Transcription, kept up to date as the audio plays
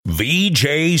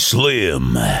VJ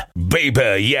Slim,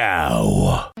 Baby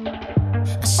Yow.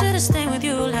 I should've stayed with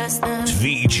you last night.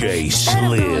 VJ Instead of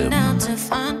going Slim. out to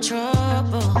find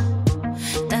trouble,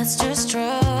 that's just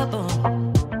trouble.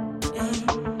 Yeah.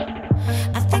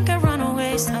 I think I run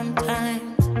away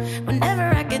sometimes whenever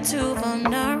I get too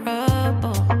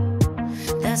vulnerable.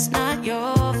 That's not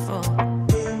your fault.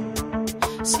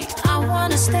 See, I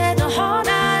wanna stay the whole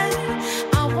night.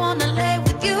 I wanna lay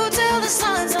with you till the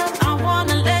sun's up. I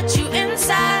wanna let you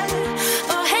inside.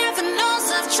 Oh, heaven knows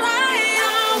I've tried. I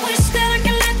wish that I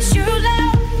could let you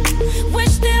love.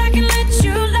 Wish that I could let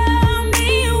you love me.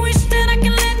 Wish that I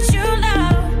could let you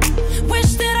love.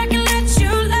 Wish that I could let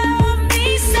you love me.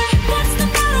 Say, what's the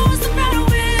matter? What's the matter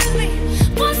with me?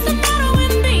 What's the matter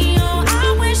with me? Oh, I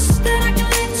wish that I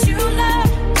could let you love.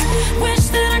 Wish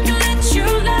that I could let you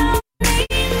love me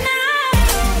now.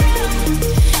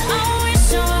 I wish,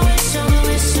 oh, I wish, oh, I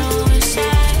wish, oh, I wish I.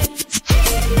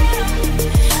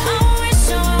 I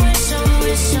wish, oh, I wish, oh, I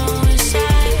wish, oh, I wish I.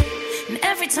 And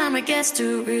every time it gets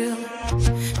too real,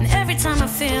 and every time I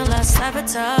feel like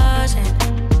sabotaging,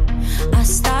 I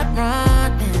start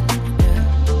running.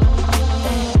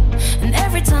 Yeah. And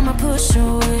every time I push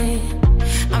away,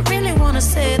 I really wanna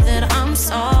say that I'm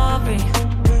sorry,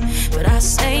 but I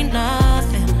say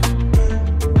nothing.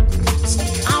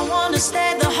 I wanna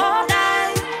stay the whole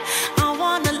night. I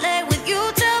wanna lay with you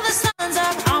till the sun's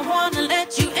up. I wanna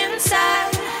let you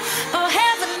inside. Oh,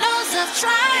 heaven knows I've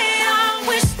tried. I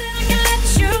wish that I could let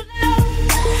you love.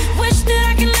 Wish that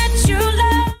I could let you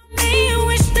love me.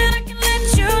 Wish that I could let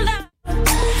you love.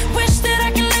 Wish that I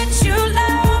could let you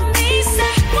love me.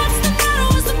 Say, what's the matter?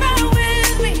 What's the matter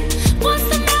with me? What's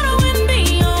the matter with me?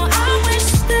 Oh, I wish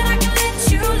that I could let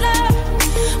you love.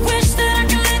 Wish that I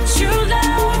could let you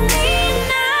love me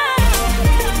now.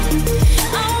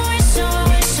 I wish, oh, I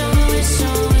wish, oh, I wish,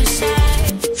 oh, I wish I.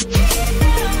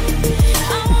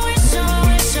 I wish, oh, I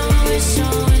wish, oh, I wish,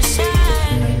 oh, I wish I.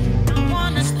 I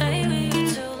wanna stay with you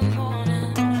till the morning.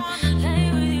 I wanna lay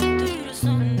with you through the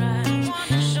sunrise.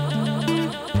 Wanna show.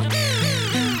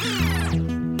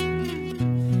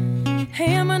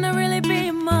 Hey, I'm gonna really be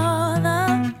your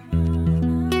mother,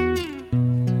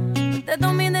 but that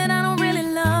don't mean that I don't really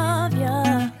love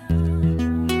ya.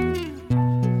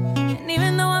 And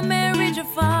even though I married your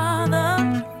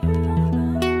father,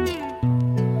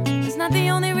 it's not the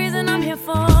only reason I'm here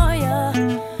for ya.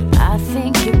 I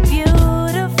think you're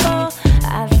beautiful,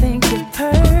 I think you're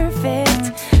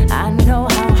perfect. I know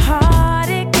how hard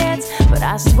it gets, but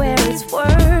I swear it's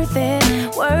worth it,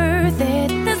 worth it.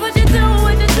 That's what you do,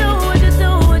 what you do, what you do,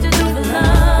 what you do for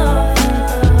love.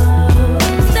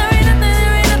 'Cause there ain't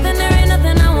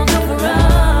nothing I won't do for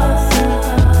us.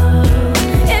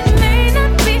 It may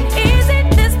not be easy,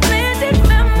 this blended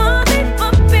family,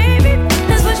 but baby,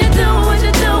 that's what you do, what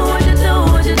you do, what you do,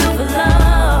 what you do for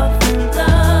love,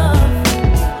 love.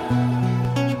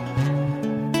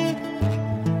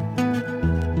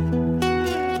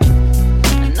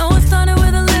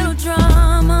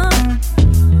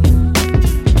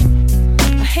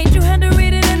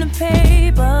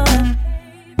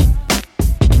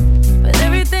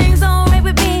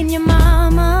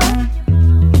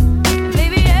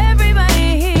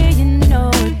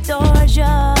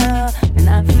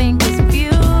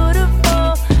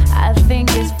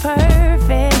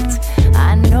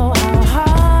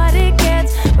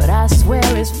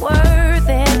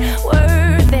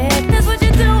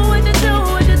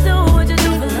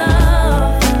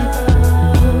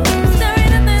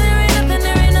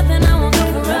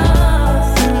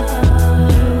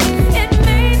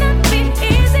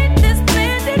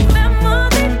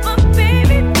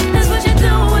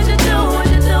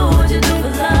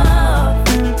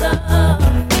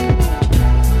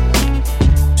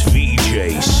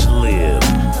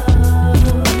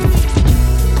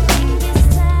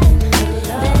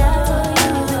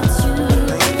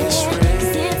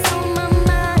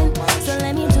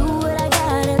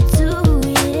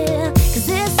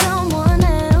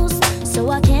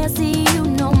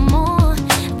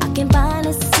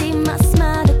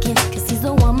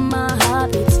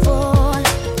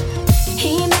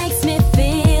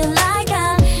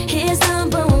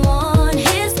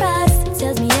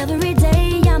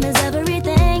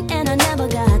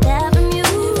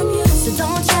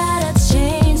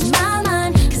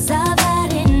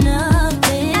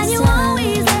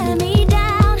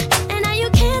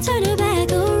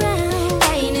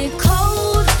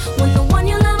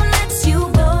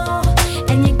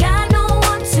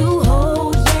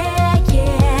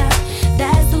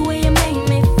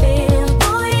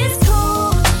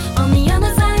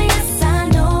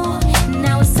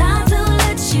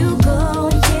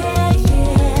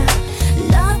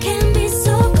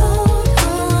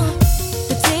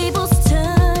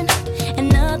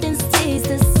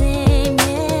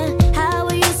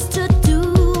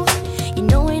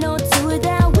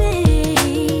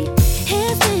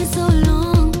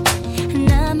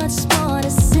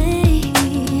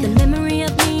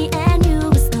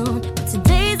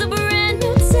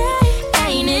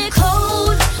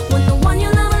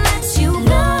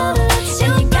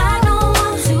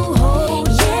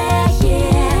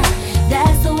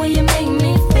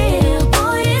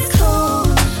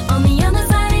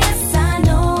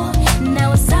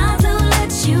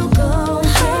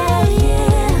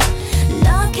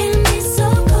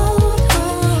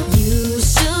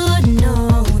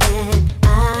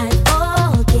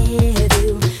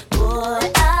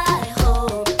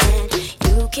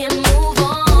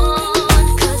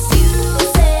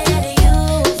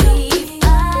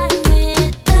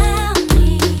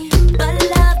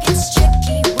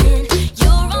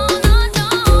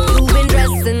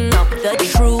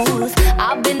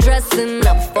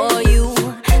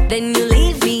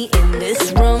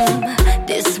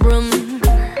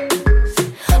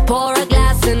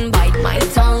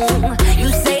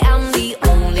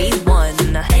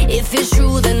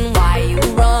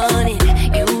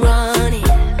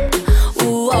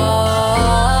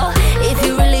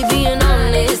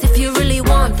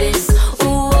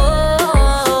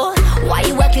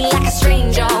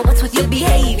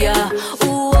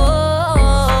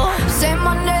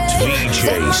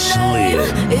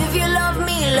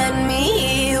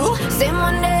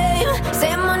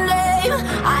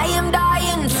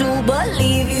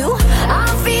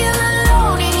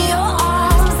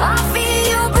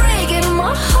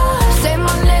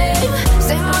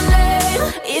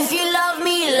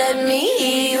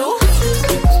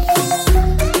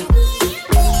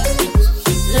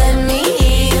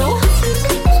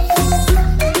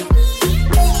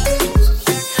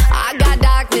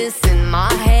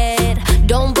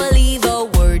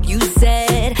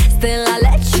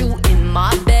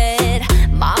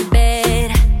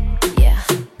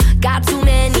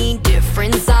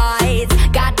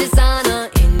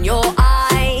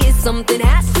 something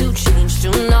has to change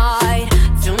tonight,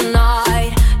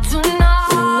 tonight, tonight.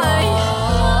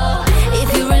 Ooh, if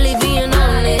you're really being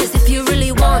honest, if you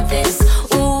really want this,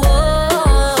 ooh,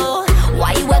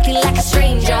 why you acting like a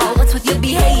stranger? What's with your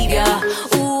behavior?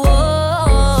 Ooh,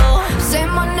 say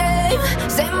my name,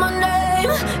 say my name.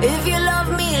 If you love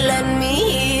me, let me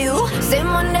hear you. Say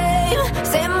my name,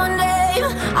 say my name.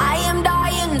 I am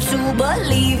dying to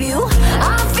believe you.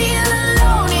 I feel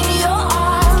alone in your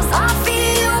arms. I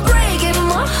feel you breaking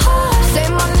my heart. Say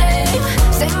my name,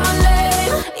 say my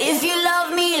name. If you love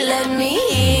me, let me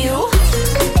hear you.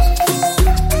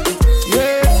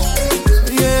 Yeah,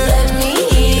 yeah. Let me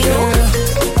hear you.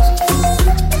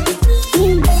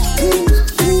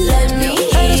 Let me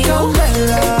hear you.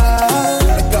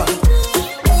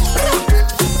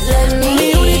 Let me hear you.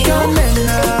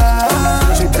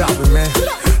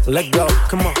 Let go,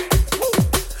 come on.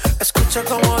 Escucha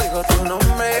como digo tu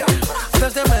nombre.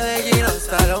 Desde Medellín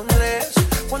hasta Londres.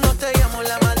 Cuando te llamo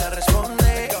la mala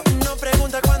responde. No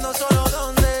pregunta cuándo, solo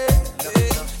dónde.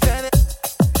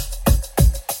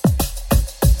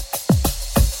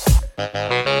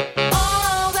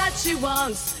 All that she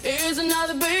wants is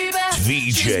another baby.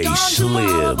 VJ She's Slim. gone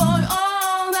tomorrow, boy.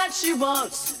 All that she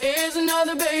wants is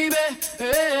another baby.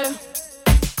 Yeah.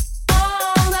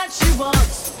 All that she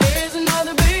wants is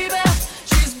another baby.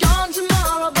 She's gone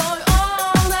tomorrow, boy.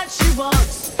 All that she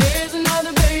wants is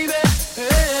another baby.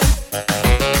 Yeah.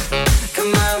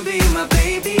 Come on, be my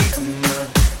baby, come on.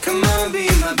 Come on, be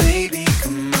my baby,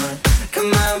 come on.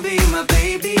 Come on, be my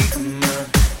baby, come on.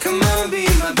 Come on, be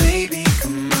my baby,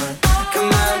 come on.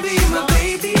 Come on, be my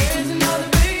baby, come on.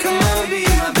 Come on, be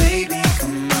my baby,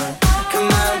 come on.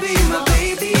 Come on, be my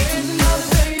baby,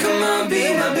 come on,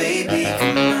 be my baby,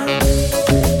 come on.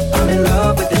 I'm in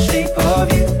love with the shape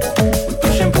of you. We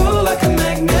push and pull like a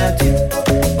magnet do.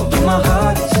 Although my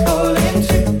heart is falling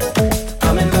too.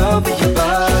 I'm in love with your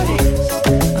body.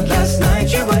 Last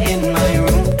night you were in my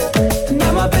room, and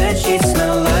now my bedsheets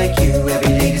smell like you.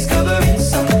 Every day discovering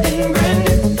something brand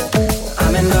new.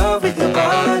 I'm in love with your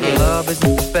body. Love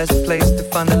isn't the best place to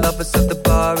find the lovers, so the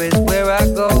bar is where I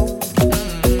go.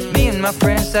 Me and my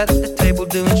friends at the table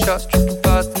doing shots, tripping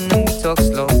fast, and then we talk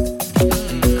slow.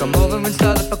 And you come over and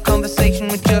start up a conversation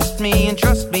with just me, and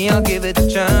trust me, I'll give it a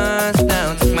chance.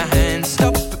 Now take my hand,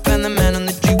 stop it, and the man on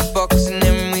the jukebox, and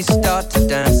then we start to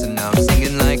dance. And now I'm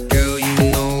singing like, girl, you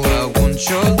know I want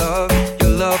your love.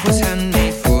 Your love was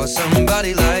handmade for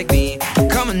somebody like me.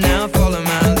 Come on now, follow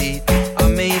my lead. I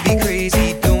may be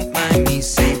crazy, don't mind me.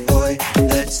 Say, boy,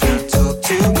 let's not talk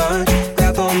too much.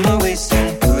 Grab on my waist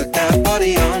and put that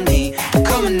body on me.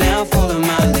 Come on now, follow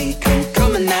my lead.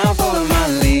 Come on now, follow my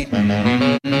lead. I'm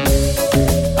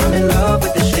in love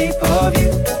with the shape of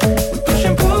you. We push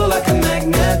and pull like a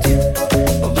magnet do.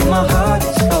 Although my heart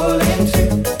is falling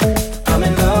too. I'm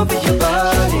in love with your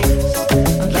body.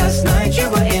 Last night you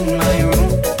were in my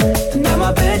room, and now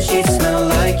my bedsheets smell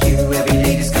like you. Every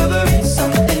day discovering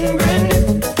something brand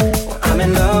new. I'm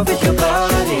in love with your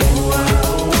body.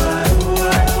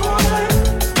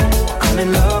 I'm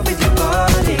in love with your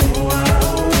body.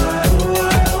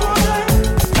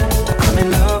 I'm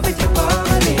in love with your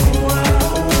body.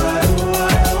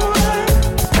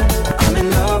 I'm in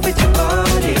love with your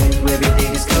body. Every day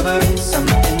discovering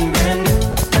something brand new.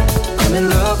 I'm in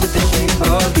love with the shape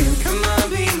of you. Come on,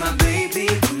 be my baby.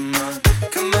 Come on.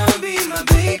 Come on, be my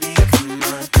baby. Come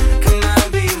on. Come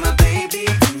on, be my baby.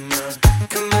 Come on.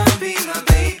 Come on, be my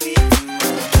baby.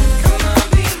 Come on,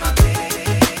 be my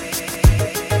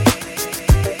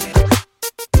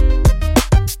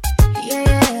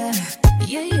Yeah,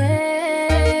 yeah,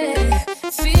 yeah.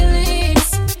 Feelings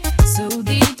so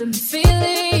deep in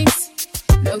feelings.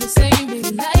 No, this ain't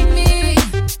really like me.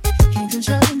 Can't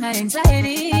control my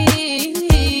anxiety.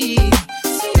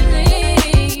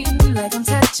 Feeling like I'm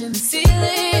touching the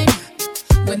ceiling.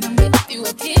 When I'm with you,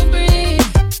 I can't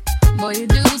breathe. Boy, you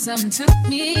do something to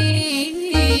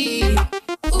me. Ooh,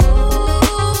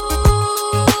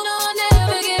 no, I'll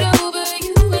never get over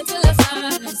you until I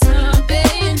find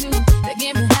something new that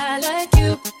get me high like you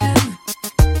do.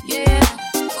 Yeah.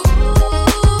 Ooh,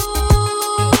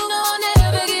 no, I'll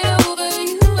never get over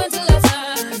you until I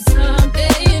find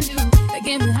something new that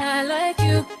get me high like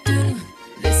you do.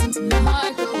 Listen to my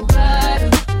heart go right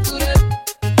up, boot up,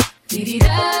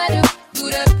 dee-dee-da-do,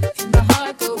 boot up, and my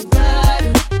heart go right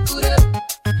up, boot up,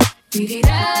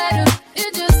 dee-dee-da-do.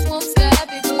 It just won't stop,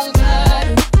 it go right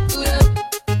up, boot up,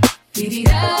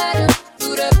 dee-dee-da-do,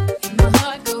 boot up, and my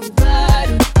heart go right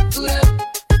up, boot up,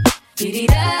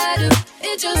 dee-dee-da-do.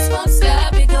 It just won't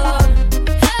stop, it go.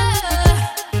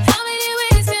 How many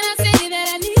ways can I say that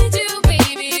I need you,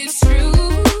 baby? It's true.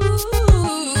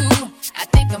 I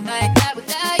think I might die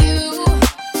without you.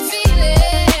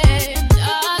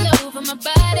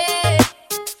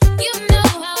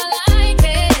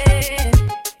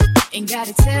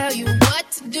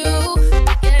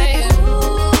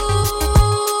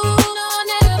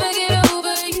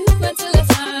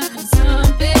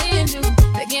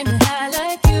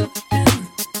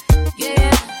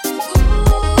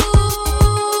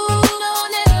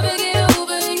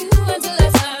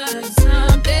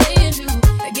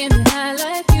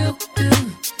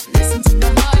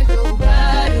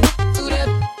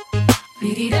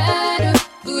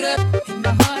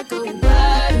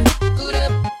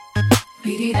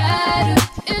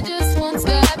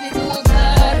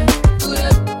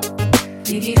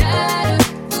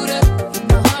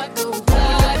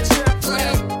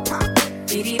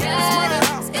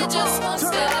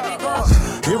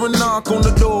 Hear a knock on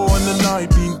the door and the night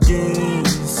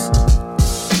begins.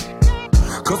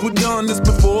 Cause we've done this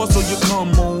before, so you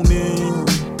come on in.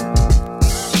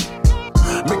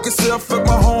 Make yourself at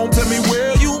my home, tell me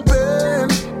where you been.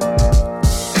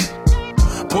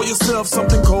 Pour yourself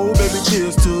something cold, baby,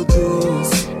 cheers to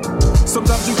this.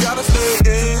 Sometimes you gotta stay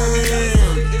in,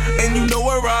 and you know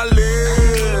where I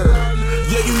live.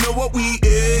 Yeah, you know what we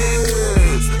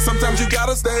is. Sometimes you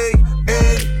gotta stay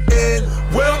in.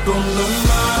 Welcome to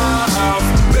my house,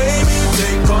 baby,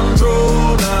 take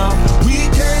control now. We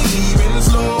can't even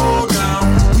slow down.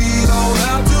 We don't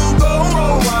have to go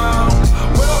a while.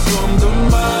 Welcome to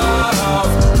my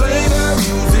house, play that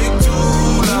music too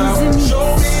loud. Show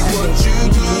me what you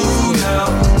do now.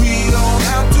 We don't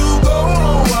have to go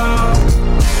a while.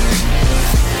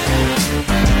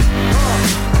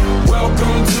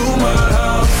 Welcome to my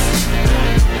house.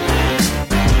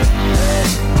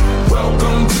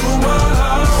 Welcome to my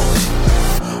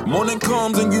house. Morning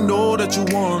comes and you know that you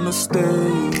wanna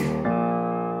stay.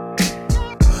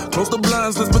 Close the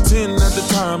blinds, let's pretend that the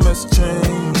time has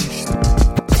changed.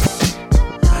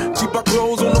 Keep our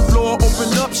clothes on the floor,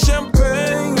 open up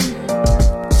champagne.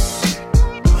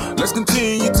 Let's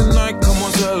continue tonight, come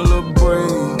on,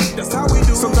 celebrate. That's how we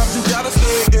do. Sometimes you gotta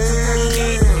stay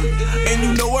in, and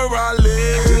you know where I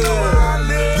live.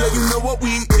 Yeah, you know what we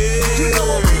is.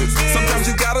 Sometimes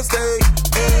you gotta stay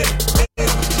in.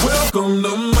 Welcome to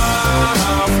my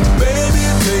house, baby,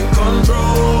 take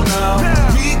control now.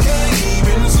 We can't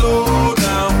even slow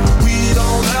down. We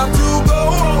don't have to go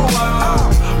a while.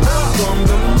 Welcome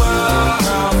to my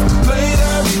house, play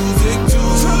that music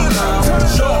too loud.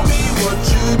 Show me what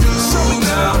you do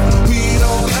now. We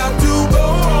don't have to go a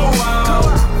while.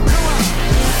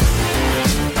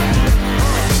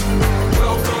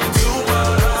 Welcome to my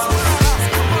house.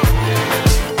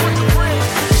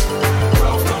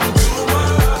 Welcome to my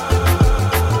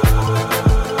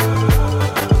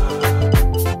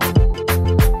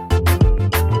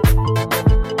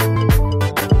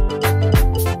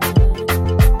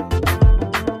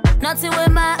Nothing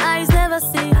with my eyes never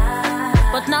see,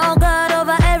 but now God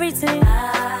over everything.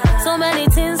 So many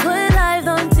things with life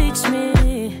don't teach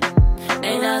me,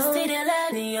 and I still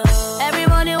let me go. Every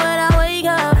morning when I wake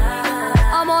up,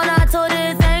 I'm on I told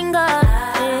it, thank God.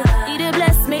 Yeah, He did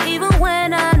bless me even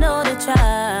when I know the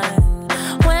try.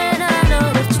 When I know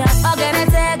the try. Again I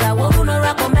take I won't no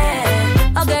rock on me.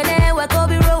 Again I wake up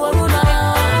be roll no.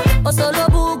 O solo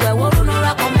bug I won't no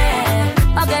rock on me.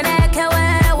 Again I can't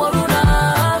wear no.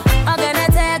 Again I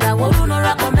take I won't no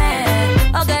rock on me.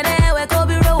 Again I wake up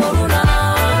be roll no.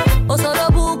 O solo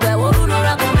bug I won't no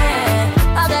rock on me.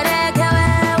 Again I can't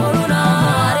wear no. I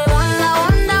wonder.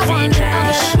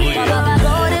 Baba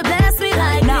God they bless me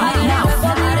like Now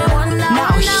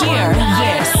here,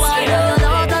 yes.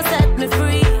 Set me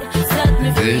free.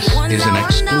 This is an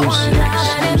exclusive.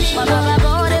 Baba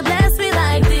God they bless me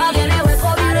like this. Again I wake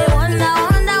up I wonder.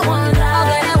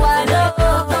 Again I wonder.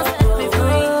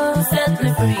 Set me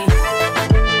free.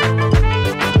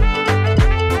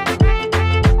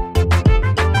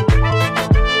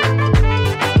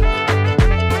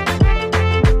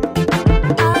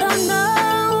 I don't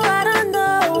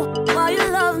know why you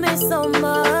love me so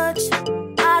much.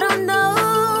 I don't know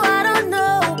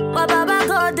why Baba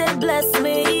God they bless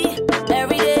me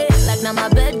every day, like now my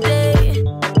birthday.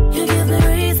 You give me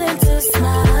reason to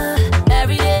smile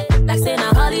every day, like saying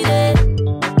a holiday.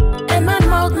 And my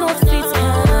mouth no sweet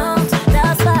count.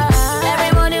 That's why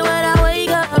every morning when I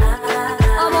wake up,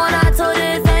 I'm on I told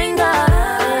it, thank God.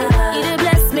 He did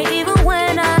bless me even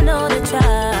when I know the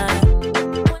try.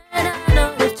 When I know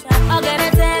the try. Again I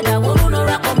take I won't no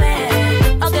rock on me.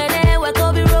 Again I wake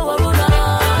up be roll no.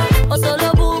 O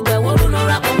solo bug I won't no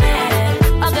rock on me.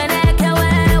 Again I can't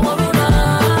wear no.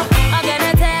 Again I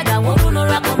take I won't no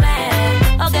rock on me.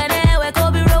 Again I wake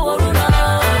up be roll no.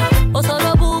 O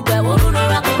solo bug I won't no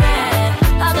rock on me.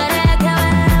 Again I can't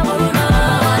wear no.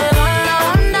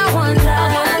 Wonder.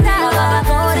 Baba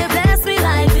God they bless me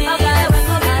like this. I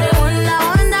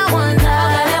wonder.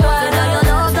 Your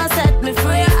love done set me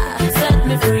free.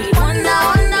 Wonder.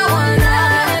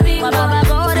 Baba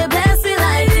God they bless me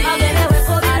like this. I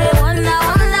wonder.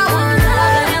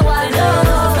 Your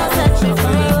love done set me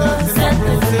free.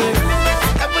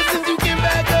 Ever since you came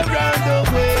back around the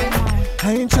way, I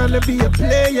ain't tryna be a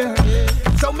player.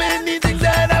 So many things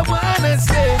that I wanna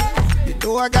say. You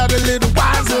know I got a little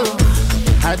wiser.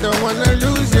 I don't wanna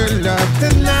lose your love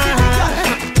tonight.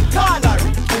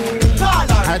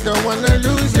 I don't wanna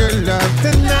lose your love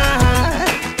tonight.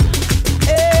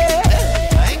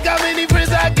 I ain't got many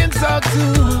friends I can talk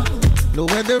to.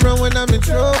 Nowhere to run when I'm in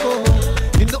trouble.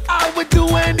 You know I would do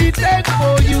anything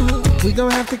for you. We gon'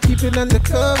 have to keep it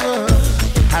undercover.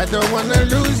 I don't wanna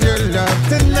lose your love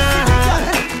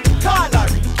tonight.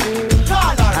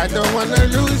 I don't wanna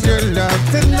lose your love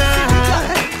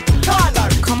tonight.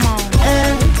 Come on.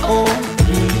 L-O-V-E-Y-O-U.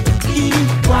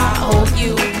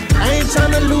 I ain't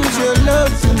tryna lose your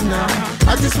love tonight.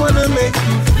 I just wanna make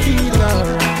you feel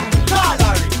alright.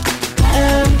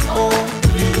 L-O-V-E-Y-O-U.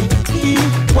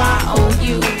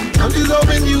 I'm just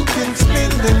hoping you can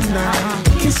spend the night.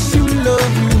 Kiss you,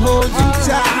 love you, hold you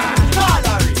tight.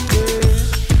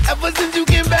 Ever since you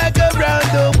came back around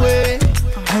the way,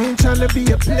 I ain't tryna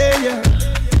be a player.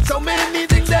 So many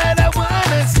things that I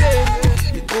wanna say.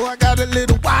 You know I got a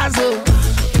little wiser.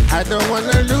 I don't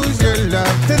wanna lose your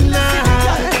love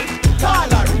tonight.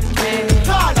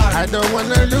 I don't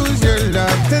wanna lose your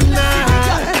love tonight.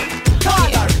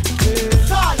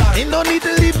 Ain't no need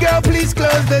to leave, girl, please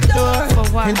close the door.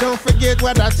 And don't forget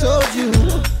what I told you.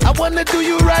 I wanna do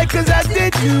you right, cause I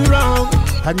did you wrong.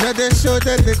 Another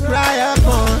shoulder to cry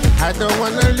upon. I don't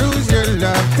wanna lose your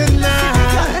love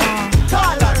tonight.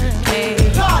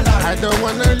 I don't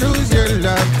wanna lose your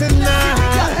love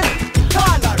tonight.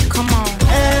 Come on.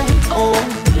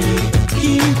 L-O-V-E-Y-O-U.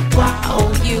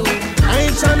 I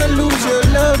ain't tryna lose your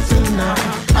love tonight.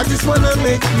 I just wanna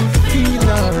make you feel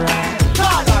alright.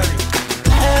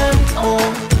 L-O-V-E-Y-O-U.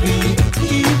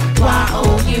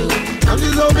 I'm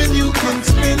just hoping you can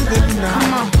spend the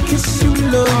night. Kiss you,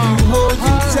 love you, hold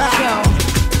you tight.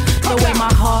 The way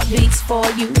my heart beats for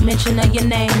you, mention of your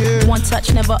name. One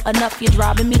touch, never enough, you're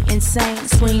driving me insane.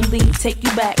 Scream, lead, take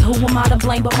you back. Who am I to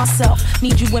blame but myself?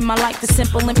 Need you in my life, it's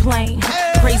simple and plain.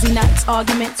 Crazy nights,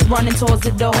 arguments, running towards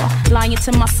the door. Lying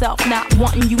to myself, not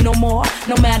wanting you no more.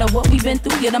 No matter what we've been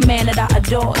through, you're the man that I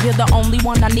adore. You're the only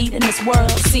one I need in this world.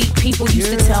 See, people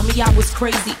used to tell me I was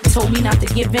crazy. Told me not to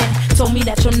give in. Told me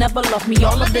that you'll never love me.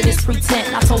 All of it is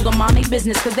pretend. I told them mind their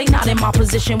business, cause they not in my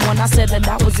position. When I said that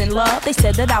I was in love, they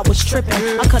said that I was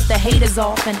tripping. I cut the haters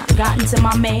off and I got into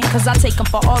my man. Cause I take him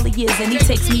for all he is and he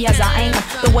takes me as I am.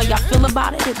 The way I feel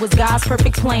about it, it was God's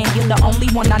perfect plan. You're the only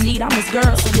one I need, I'm his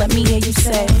girl, so let me hear you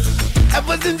say.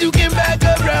 Ever since you came back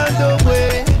around the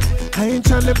way, I ain't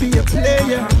tryna be a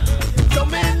player. So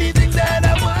many things that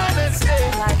I wanna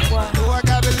say. Like what? Oh, I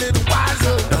got a little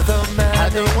wiser. Another man I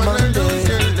don't wanna lose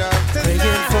your love tonight.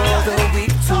 praying for the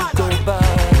week to go by.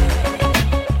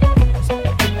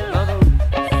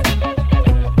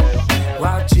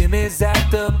 While Jim is at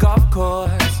the golf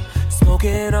course,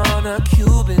 smoking on a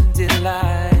Cuban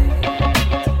delight.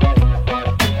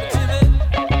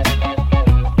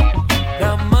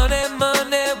 Now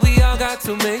money, we all got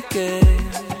to make it,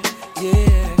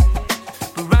 yeah.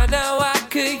 But right now I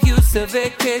could use a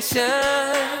vacation.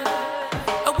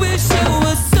 I wish it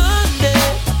was Sunday,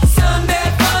 fun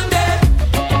day.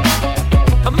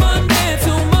 A Monday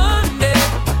to Monday,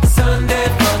 Sunday,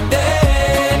 fun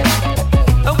day.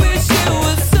 I wish it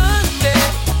was Sunday,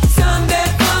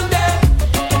 fun day.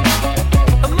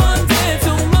 A Monday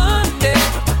to Monday,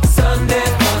 Sunday,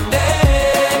 fun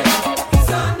day.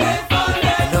 Sunday, fun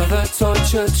day. Another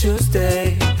torture Tuesday.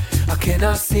 I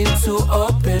cannot seem to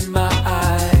open my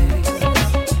eyes.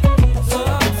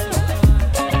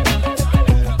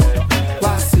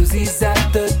 While Susie's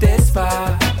at the dance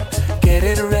bar,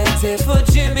 getting ready for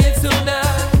Jimmy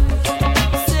tonight.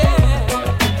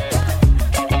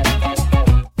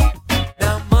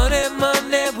 Now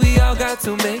money, we all got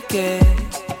to make it,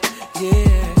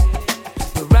 yeah.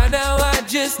 But right now I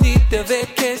just need the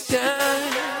vacation.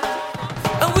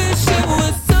 I wish it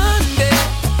was Sunday,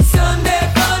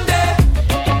 fun day.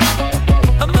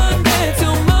 A Monday to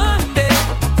Monday,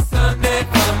 Sunday,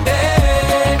 fun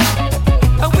day.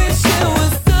 I wish it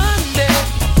was Sunday,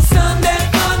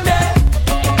 fun day.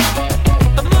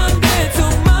 A Monday to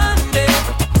Monday,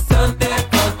 Sunday,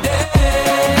 fun day.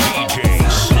 DJ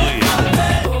Slim.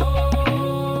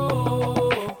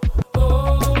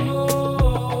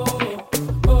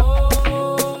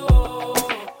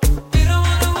 We don't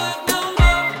wanna work no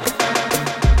more.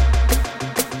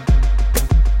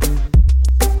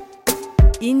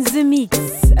 In the Mix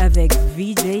avec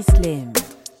VJ Slim.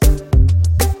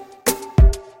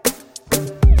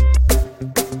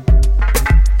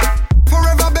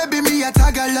 Forever, baby, me a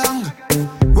tag along.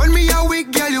 When me a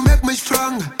weak, girl, you make me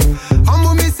strong.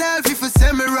 Humble myself if you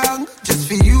say me wrong. Just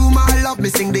for you, my love, me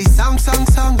sing this song.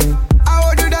 I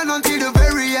hold you down until the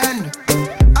very end.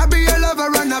 I be your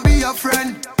lover and I be your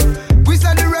friend. We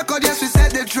set the record, yes, we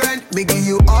set the trend. Me give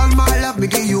you all my love, me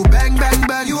give you bang, bang,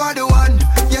 bang. You are the one,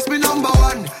 yes, me number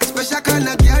one. Special kind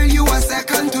of girl, you are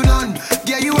second to none.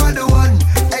 Yeah, you are the one,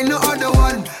 ain't no other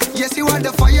one. Yes, you are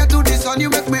the fire to the sun, you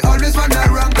make me all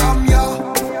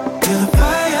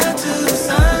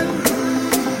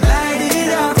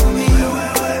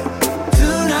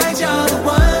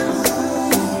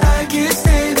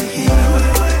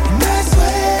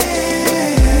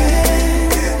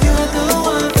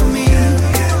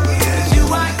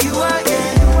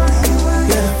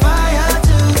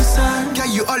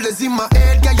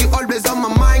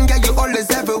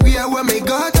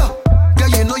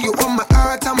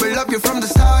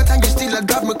that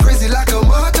got me crazy like a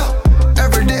motor.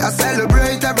 Every day I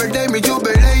celebrate, every day me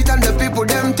jubilate, and the people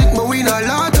them think me win a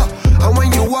lot. And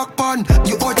when you walk on,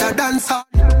 you out a dancer.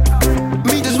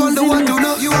 Me just wonder what you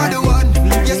know, you are the one.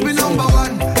 Yes, me number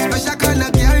one. Special kind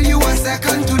of girl, you are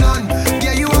second to none.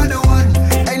 Yeah, you are the one,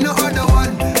 ain't no other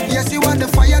one. Yes, you are the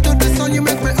fire to the sun, you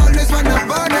make me always wanna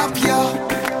burn up, yeah.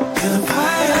 You're the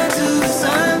fire to the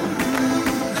sun,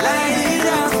 light it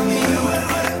up for me.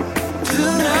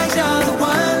 Tonight you're the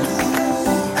one,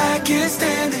 I can't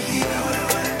stand the heat.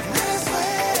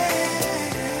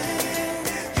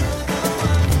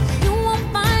 You won't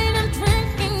find him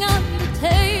drinking at the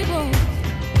table,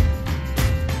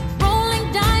 rolling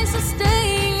dice or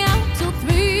staying out till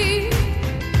 3.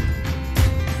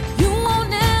 You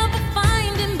won't ever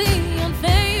find him being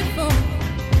unfaithful.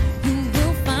 You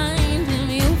will find him,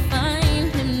 you'll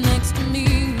find him next to me.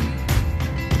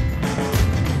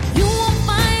 You won't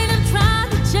find him trying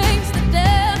to chase the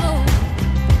devil,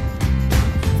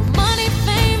 for money,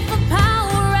 fame, for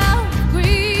power, out of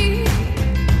greed.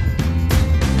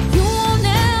 You won't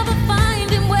ever find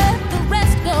him where the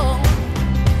rest go.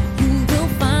 You will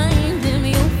find him,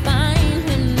 you'll find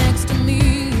him next to me.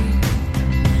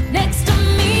 Next to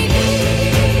me.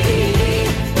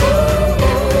 Ooh.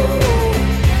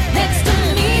 Next to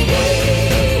me.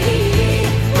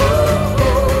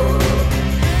 Ooh.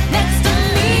 Next to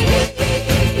me.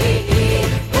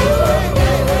 Ooh.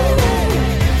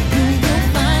 You will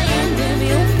find him,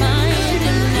 you'll find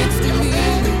him next to me.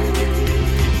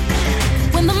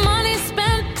 When the money's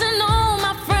spent and all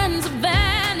my friends have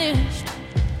vanished,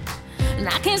 and I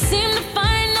can't seem to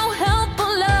find no help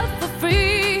or love for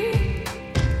free,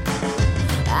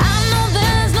 I know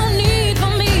there's no need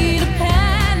for me to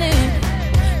panic,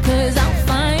 'cause I'll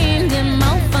find him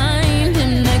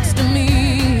next to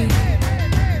me.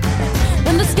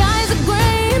 When the skies are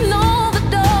gray and all the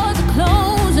doors are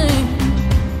closing,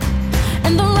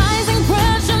 and the rising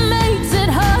pressure makes it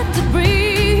hard to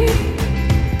breathe,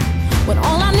 when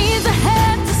all I need is a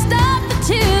head to stop the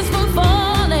tears from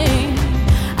falling,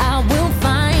 I will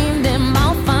find him,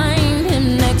 I'll find him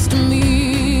next to me.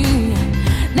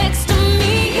 Next to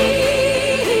me.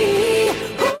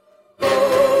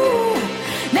 Ooh.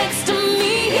 Next to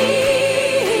me.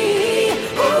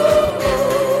 Ooh.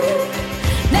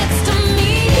 Next to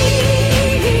me.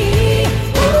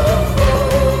 Ooh.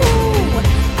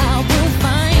 I will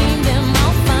find him,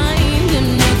 I'll find him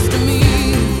next to me.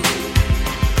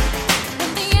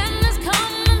 When the end has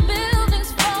come and buildings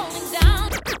falling down,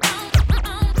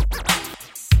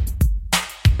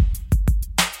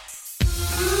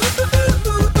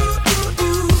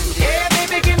 Yeah,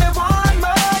 baby, give me one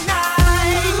more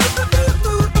night.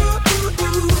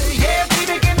 Yeah,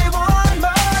 baby, give me one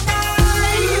more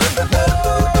night.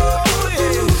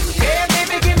 Yeah,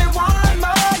 baby, give me one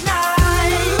more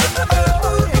night.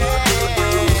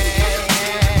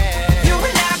 You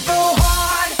and I go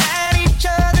hard at each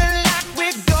other like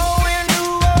we're going to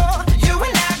war. You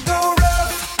and I go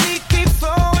rough, we keep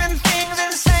throwing things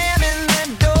and slamming the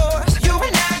doors. You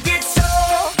and I get so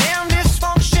damn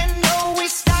dysfunctional, we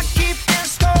start keeping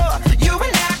score. You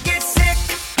and I get sick,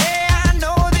 yeah, I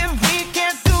know that we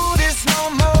can't do this no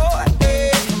more.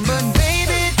 Yeah. But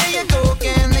baby, there you go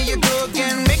again,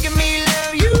 making me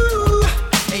love you.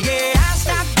 Yeah, I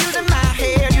stopped using my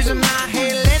head,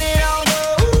 let it all go.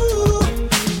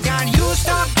 Got you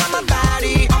stuck on my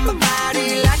body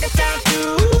like a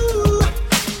tattoo.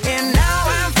 And now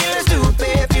I'm feeling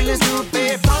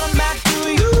stupid, falling back to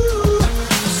you.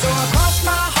 So I cross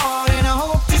my heart and I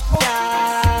hope to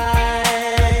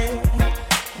die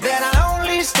that I'll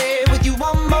only stay with you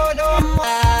one more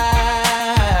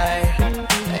night.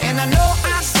 And I know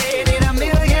I said it a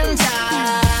million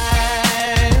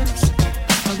times,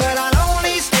 but I'll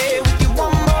only stay with you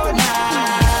one more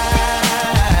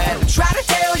night. Try to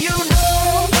tell you no,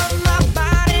 but my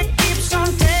body keeps on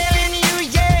telling you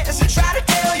yes. Try to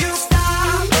tell you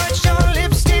stop, but your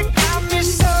lipstick got me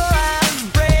so out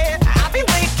of breath. I'll be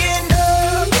waking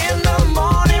up in the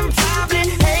morning, probably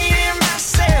hating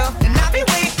myself. And I'll be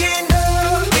waking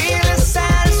up feeling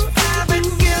satisfied but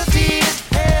guilty as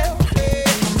hell.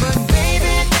 But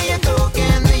baby, there you go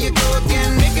again,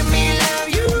 making me love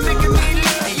you.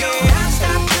 Yeah, I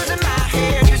stopped using my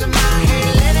head,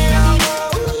 let it all go.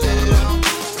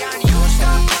 Got you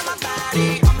stuck on my body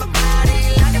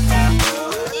like a tattoo.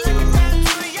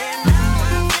 Yeah,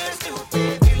 now I'm feeling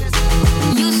stupid.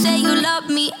 You say you love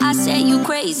me, I say you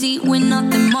crazy. We're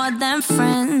nothing more than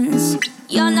friends.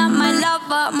 You're not my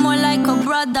lover, more like a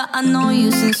brother. I know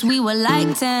you since we were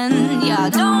like 10. Yeah,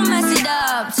 don't mess it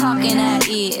up, talking at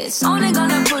ears. Only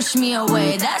gonna push me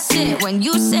away, that's it. When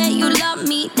you say you love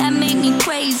me, that made me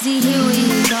crazy. Here we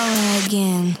go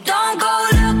again. Don't go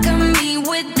look at me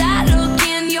with that look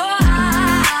in your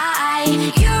eye.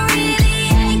 You really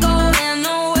ain't going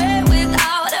nowhere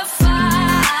without a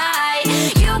fight.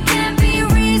 You can't be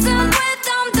reasoned with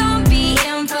them, don't be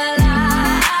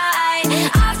impolite.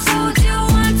 I've told you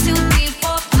 1, 2, 3,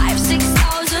 4, 5,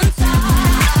 6,000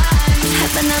 times.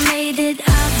 Haven't I made it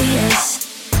obvious?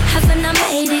 Haven't I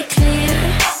made it clear?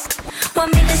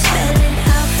 Want me to spell it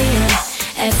out for you?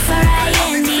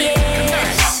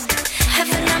 F-R-I-N-D-S.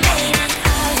 Haven't I made it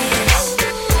obvious?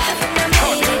 Haven't I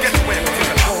made it clear?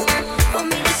 Want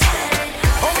me to spell it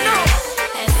out for you?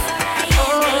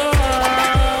 F-R-I-N-D-S.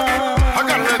 I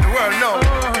gotta let the world know.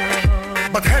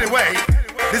 But anyway,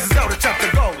 this is how the chapter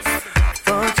goes.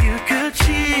 Thought you could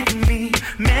cheat me,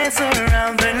 mess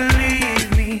around and leave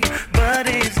me, but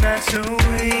it's not so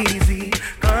easy,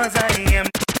 'cause I am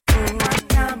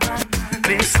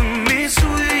listen me,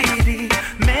 sweetie,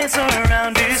 mess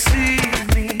around,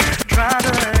 deceive me, try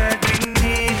to hurt me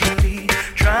neatly,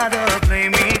 try to play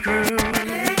me cruel.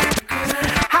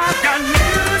 I've got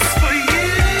news for you,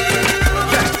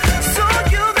 so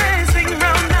you're messing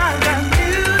around. I've got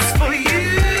news for you.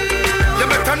 You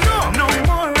better know. No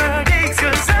more heartaches,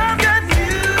 'cause I've got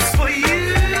news for you.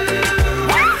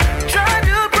 Try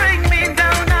to bring me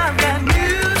down, I've got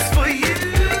news for you.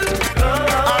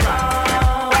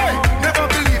 Hey, never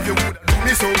believe you would do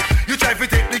me so. You try to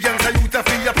take the gangs and you to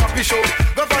feel your papi show.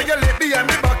 Go violate me and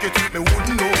me back you think me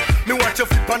wouldn't know. Me watch you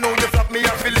flip and now you flap me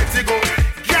and feel let it go.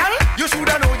 Girl, you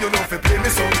shoulda know you know fi play me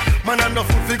so. Man and no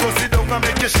food fi go sit down and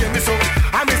make you shame me so.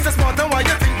 I'm Mr. Smart and why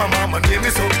you think my mama name me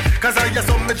so? 'Cause I just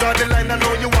saw me draw the line and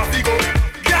know you want fi go.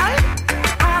 Girl,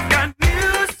 I've got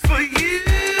news for you.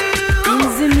 In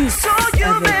the mix So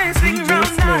you're avec messing DJ around,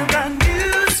 Slim. I've got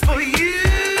news for you.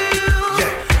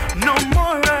 yeah. No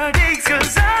more heartaches,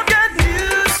 'cause I've got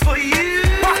news for you.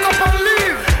 Back up and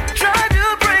leave. Try to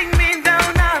bring me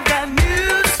down, I've got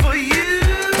news for you.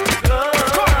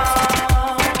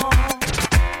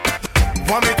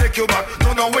 Want me take you back?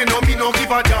 No, we no me no give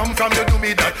a damn from you do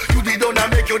me that. You did not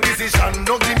make your decision.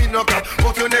 No give me no crap,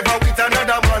 but you never with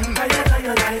another man.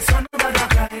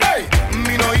 Hey,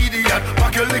 me no idiot.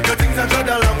 Pack your little things and try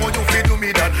to long what you feel do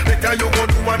me that. Better you go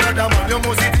do another man. You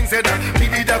must see things say that. Me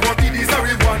did that go be the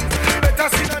sorry one. Better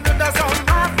sing another song.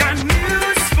 I've got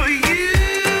news for you.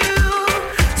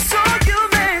 So you're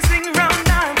messing around,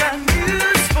 I've got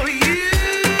news for you.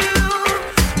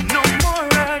 No more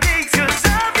heartaches, 'cause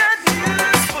I've got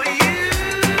news for you.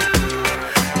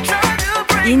 Try to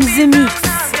bring In me the down, mix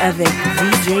avec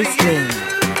DJ Slim.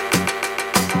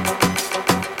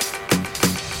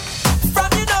 From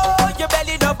you know your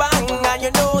belly no bang and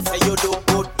you know say you look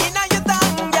good inna your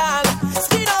tongue, girl.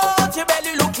 Skin out your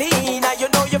belly look clean and you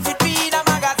know you fit read a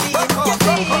magazine.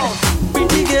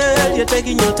 Pretty girl, you're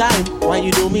taking your time. Why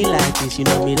you do me like this? You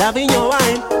know me loving your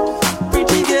wine.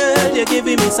 Pretty girl, you're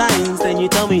giving me signs. Then you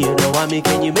tell me you don't want me.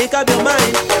 Can you make up your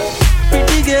mind?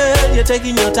 Pretty girl, you're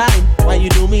taking your time. Why you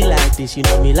do me like this? You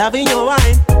know me loving your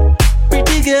wine.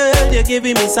 Pretty girl, you're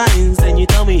giving me signs. Then you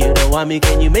tell me you don't want me.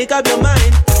 Can you make up your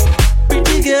mind?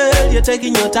 Pretty girl, you're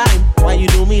taking your time. Why you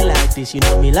do me like this? You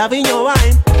know me loving your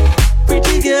wine.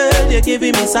 Pretty girl, you're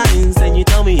giving me signs. Then you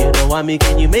tell me you don't want me.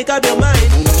 Can you make up your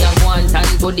mind? Me a one tan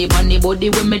body pon the body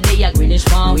when me day a greenish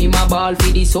farm. We my ball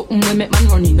for the something when make man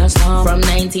run in a storm. From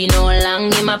 19 all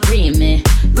long him a pre me.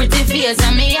 Pretty face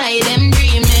and me eye them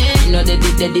dreaming. You know they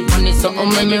did pon the something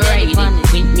when me ride it.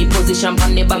 With me position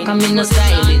pon the back and me no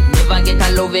style it. Never get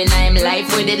a loving I'm life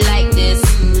with it like this.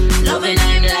 Loving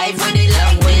I'm life with it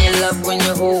like when you love when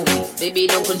you hold me. Baby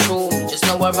don't control me. Just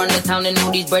know I run the town and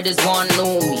know these brothers want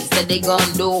know me. Said they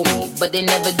gon' do me, but they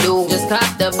never do. Just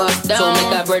cop the bus down. So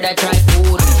make a brother try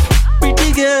food.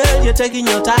 Pretty girl, you're taking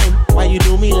your time. Why you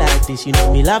do me like this? You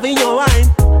know me loving your wine.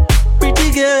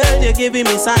 Pretty girl, you're giving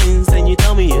me signs. Then you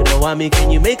tell me you don't want me. Can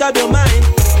you make up your mind?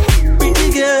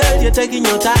 Pretty girl, you're taking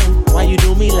your time. Why you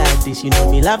do me like this? You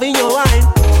know me loving your wine.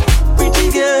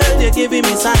 Pretty girl, you're giving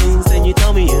me signs. Then you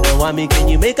tell me you don't want me. Can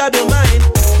you make up your mind?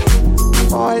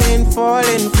 Falling,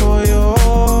 falling for you.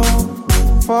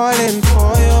 Falling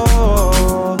for you.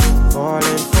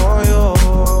 Falling for you.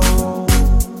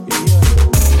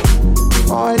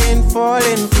 Falling,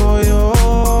 falling for you.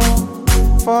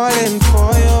 Falling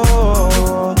for you.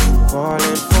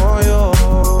 Falling for you.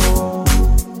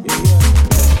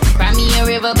 Cry me a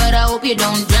river, but I hope you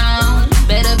don't drown.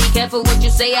 Better be careful what you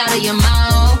say out of your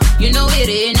mouth. You know it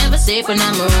ain't never safe when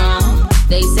I'm around.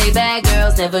 They say bad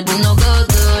girls never do no good.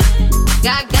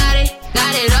 got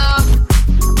it all.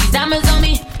 These diamonds on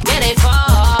me, yeah, they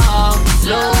fall.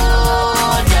 Slow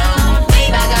down.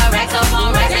 Babe, I got racks up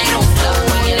on racks, ain't no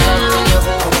slowing down.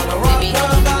 Baby,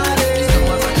 don't you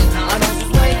I know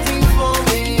she's waiting for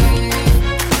me.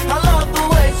 I love the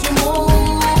way she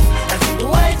moves, I see the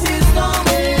way she's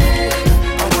coming.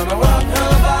 I wanna rock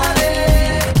her body.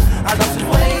 I know she's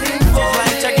waiting for me.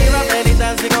 She's like Shakira, belly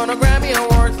dancing on a Grammy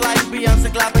Awards, like Beyonce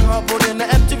clapping her foot in the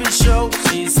MTV show.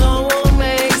 She's so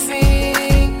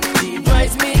amazing, she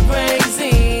drives me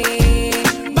crazy.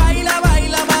 Baila,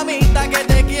 baila, mamita, que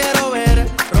te quiero ver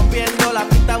rompiendo la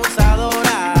pista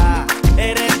abusadora.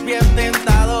 Eres bien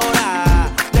tentadora,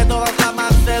 de todas la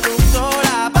más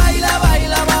seductora. Baila,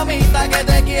 baila, mamita, que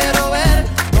te quiero ver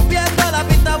rompiendo la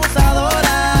pista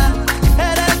abusadora.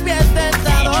 Eres bien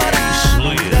tentadora,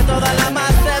 de todas la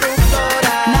más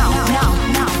seductora.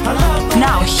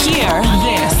 Now hear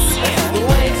this. The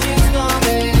way she's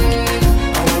coming,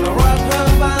 I wanna rock her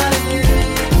body.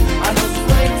 I know she's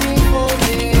waiting for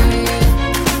me.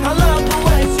 I love the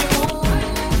way she moves,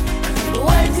 the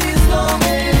way she's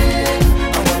coming.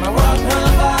 I wanna rock her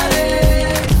body.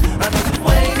 I know she's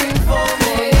waiting for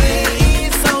me.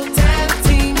 It's so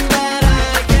tempting that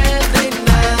I can't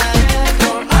deny.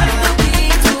 For us to be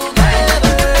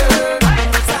together,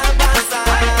 side by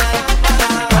side.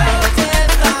 La noche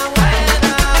está buena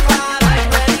para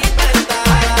experimentar.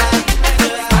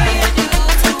 Just me and you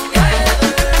together,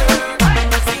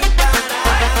 sin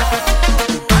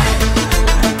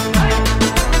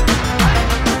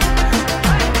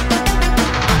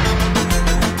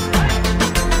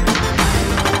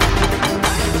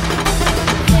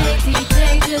Hey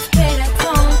DJ, just play that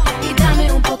song y dame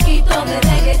un poquito de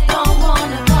reggaeton.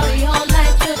 Wanna party all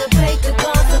night till the break of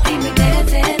dawn, so keep me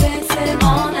dancing, dancing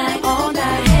all night, all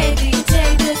night. Hey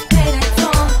DJ, just play that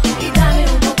song y dame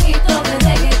un poquito de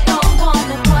reggaeton.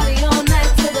 Wanna party all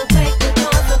night till the break of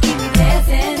dawn, so keep me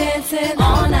dancing, dancing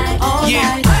all night, all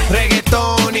night.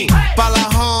 Reggaetoni, pa' la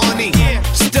honey.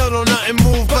 Still don't nothing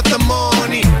move but the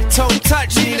money. Toe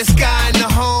touching the sky and the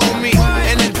homie.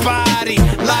 En el party,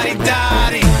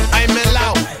 lari-dari. Ay,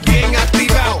 melao, bien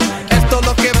activado. Esto es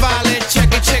lo que vale,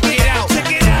 check it out.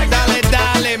 Dale,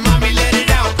 dale, mami, let it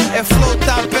out. El flow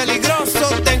está peligroso,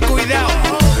 ten cuidado.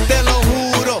 Te lo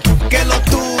juro que lo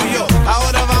tuyo.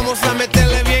 Ahora vamos a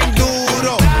meterle bien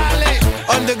duro.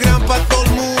 Underground pa' todo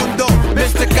el mundo.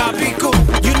 Mr. Capico,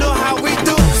 you know how we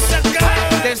do.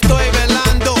 Te estoy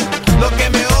velando. Lo que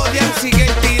me odian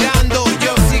siguen tirando.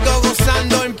 Yo sigo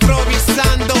gozando,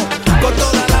 improvisando. Con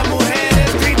todas las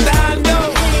mujeres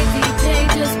gritando. Hey DJ,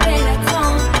 just play that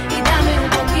song y dame un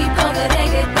poquito de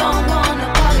reggaeton. Wanna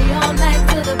party all night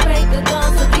till the break of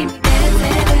dawn, so keep me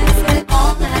dancing, dancing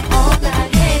all night, all night.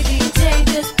 Hey DJ,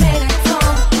 just play that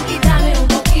song y dame un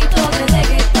poquito de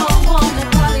reggaeton. Wanna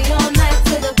party all night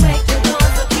till the break of dawn,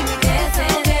 so keep me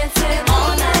dancing, dancing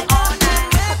all night, all night.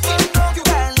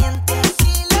 caliente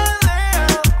si la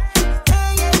veo.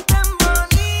 Ella es tan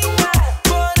bonita,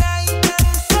 por ahí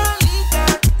tan solita,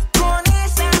 con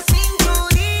esa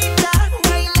cinturita,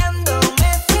 bailándome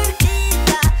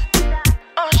cerquita.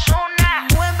 Ozuna,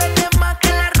 muévete más que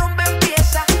la rumba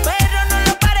empieza, pero no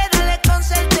lo pares, dale con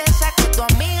certeza, que tu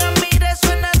amiga mire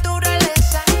su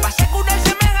naturaleza. Pa'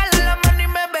 asegurarse me jala la mano y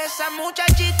me besa,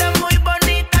 muchachita muy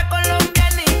bonita,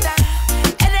 colombianita.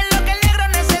 Eres lo que el negro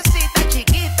necesita,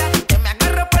 chiquita, que me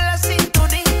agarro por la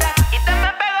cinturita y te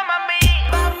me pego, mami.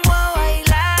 Vamos a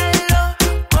bailarlo,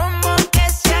 como que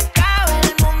se acaba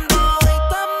el mundo. Y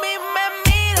tú a mí me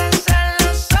miras a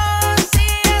los ojos y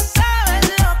ya sabes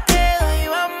lo que doy.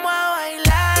 Vamos a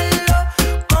bailarlo,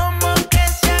 como que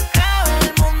se acaba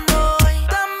el mundo. Y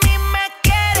tú a mí me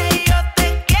quieres y yo te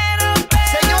quiero, pero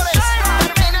Señores,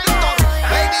 Terminator,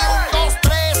 baby, 1, 2,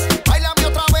 3, bailame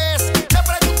otra vez. Te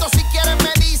pregunto si quieres,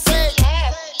 me dice.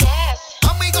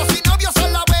 Amigos y novios a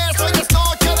la vez, hoy es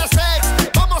noche de sex.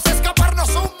 Vamos a escaparnos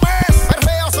un mes.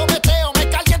 Perreo, sobeteo, me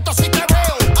caliento si te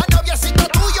veo. A noviecito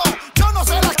tuyo, yo no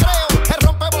se las creo. Que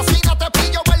rompe bocina, te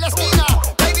pillo en la esquina.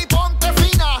 Baby, ponte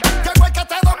fina, que el güey que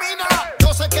te domina.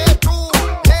 Yo sé que tú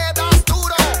le das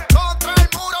duro contra el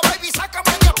muro, baby,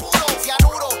 sácame de apuro.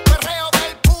 Cianuro, perreo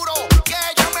del puro, que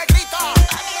ella me grita.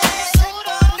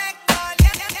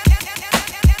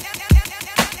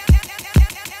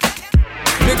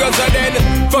 Because of then,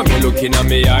 from you looking at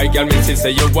me, I girl, me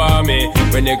say you want me.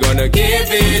 When you gonna give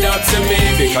it up to me?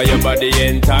 Because your body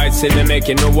enticing me,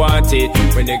 making me want it.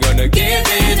 When you gonna give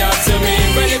it up to me?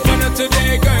 Well, if not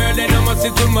today, girl, then I must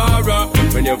see tomorrow.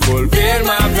 When you fulfill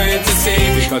my fantasy,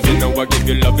 because you know I give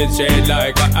you love, it's straight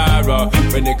like an arrow.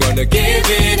 When you gonna give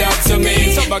it up to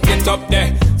me? So back it up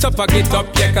there, so pack it up,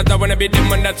 yeah. Cause I wanna be the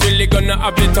man that's really gonna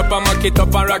have it up and mock it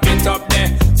up and rock it up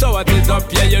there. So what is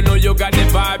up, yeah, you know you got the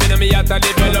vibe. And me have to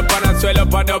develop and I swell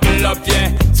up and double up,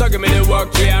 yeah. So give me the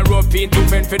work, yeah, and rope in to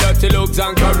fend for dirty looks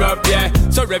and corrupt, yeah.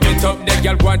 So rev it up, there,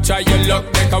 girl, go and try your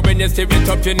luck, there. Cause when you steer it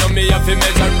up, you know me have to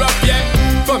measure up, yeah.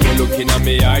 For me looking at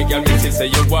me eye, girl, me say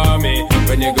you want me.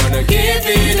 When you gonna give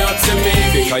it up to me?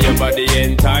 Because your body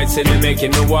enticing me,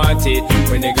 making me want it.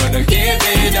 When you gonna give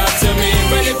it up to me?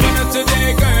 Well, if you're not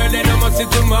today, girl, then I must see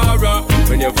tomorrow.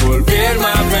 When you fulfill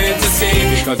my fantasy,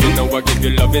 because you know I give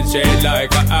you love, it's straight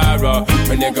like an arrow.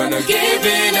 When you gonna give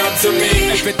it up to me?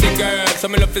 Everything, girl, so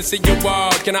me love to see you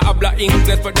walk. Can I habla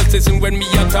English, but just listen when me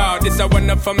a talk. This a one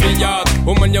up from me yard.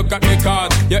 Woman, you got me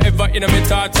caught. You ever in me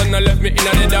thoughts and I left me in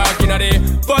the dark, in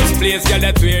the first place, girl,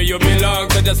 that's where you belong.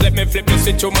 So just let me flip the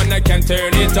switch, woman, I can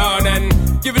turn it on and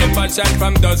give it a passion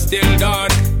from dusk till dawn.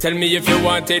 Tell me if you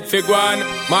want it, fig one,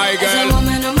 my girl. As a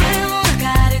woman on my own, I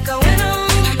got it going on.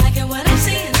 I'm liking what I'm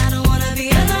seeing, I don't wanna be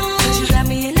alone. But you got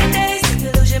me in the days, the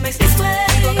illusion makes me sweat.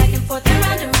 Go back and forth and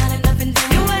round and up and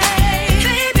down your way.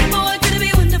 Baby boy, could it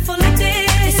be wonderful like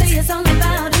this? They say it's all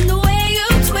about in the way you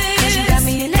twist. Cause you got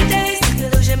me in the days, the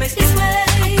illusion makes me sweat.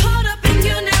 I'm caught up in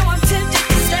you now, I'm tempted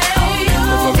to stay.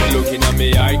 Before me looking at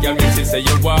me, I girl, me say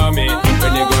you want me.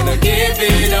 When you gonna give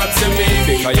it up to me?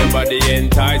 Because your body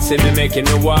enticing me, making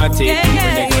me want it. When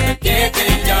you gonna give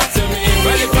it up to me?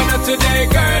 Well, if I'm not today,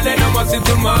 girl, then I must see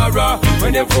tomorrow.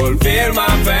 When you fulfill my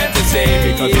fantasy,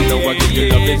 because you know I give you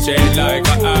love, it's straight like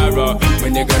an arrow.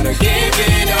 When you gonna give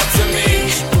it up to me?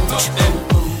 Up there,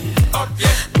 up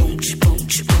yeah.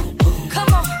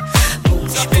 Come on,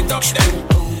 stop it up there.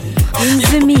 In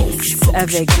the mix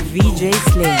avec VJ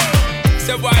Slay.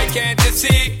 So why can't you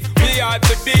see we ought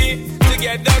to be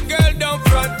together, girl? Don't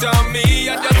front on me.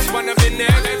 I just wanna be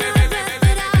there.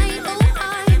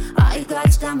 I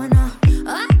got stamina.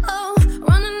 Oh,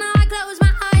 running now I close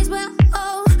my eyes. Well,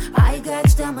 oh, I got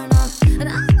stamina. And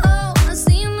oh, I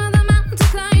see another mountain to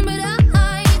climb, but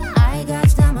I got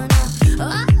stamina.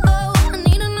 Oh, I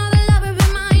need another lover be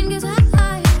mine, 'cause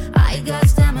I got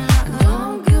stamina.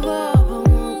 Don't give up, I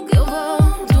won't give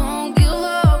up. Don't give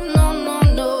up, no, no,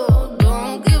 no.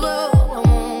 Don't give up, I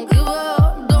won't give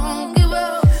up. Don't give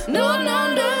up, no, no,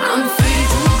 no. I'm free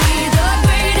to be the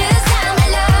greatest time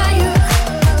alive.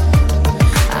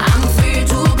 I'm free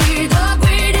to be the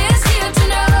greatest here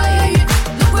tonight.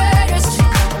 The greatest,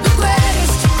 the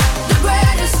greatest.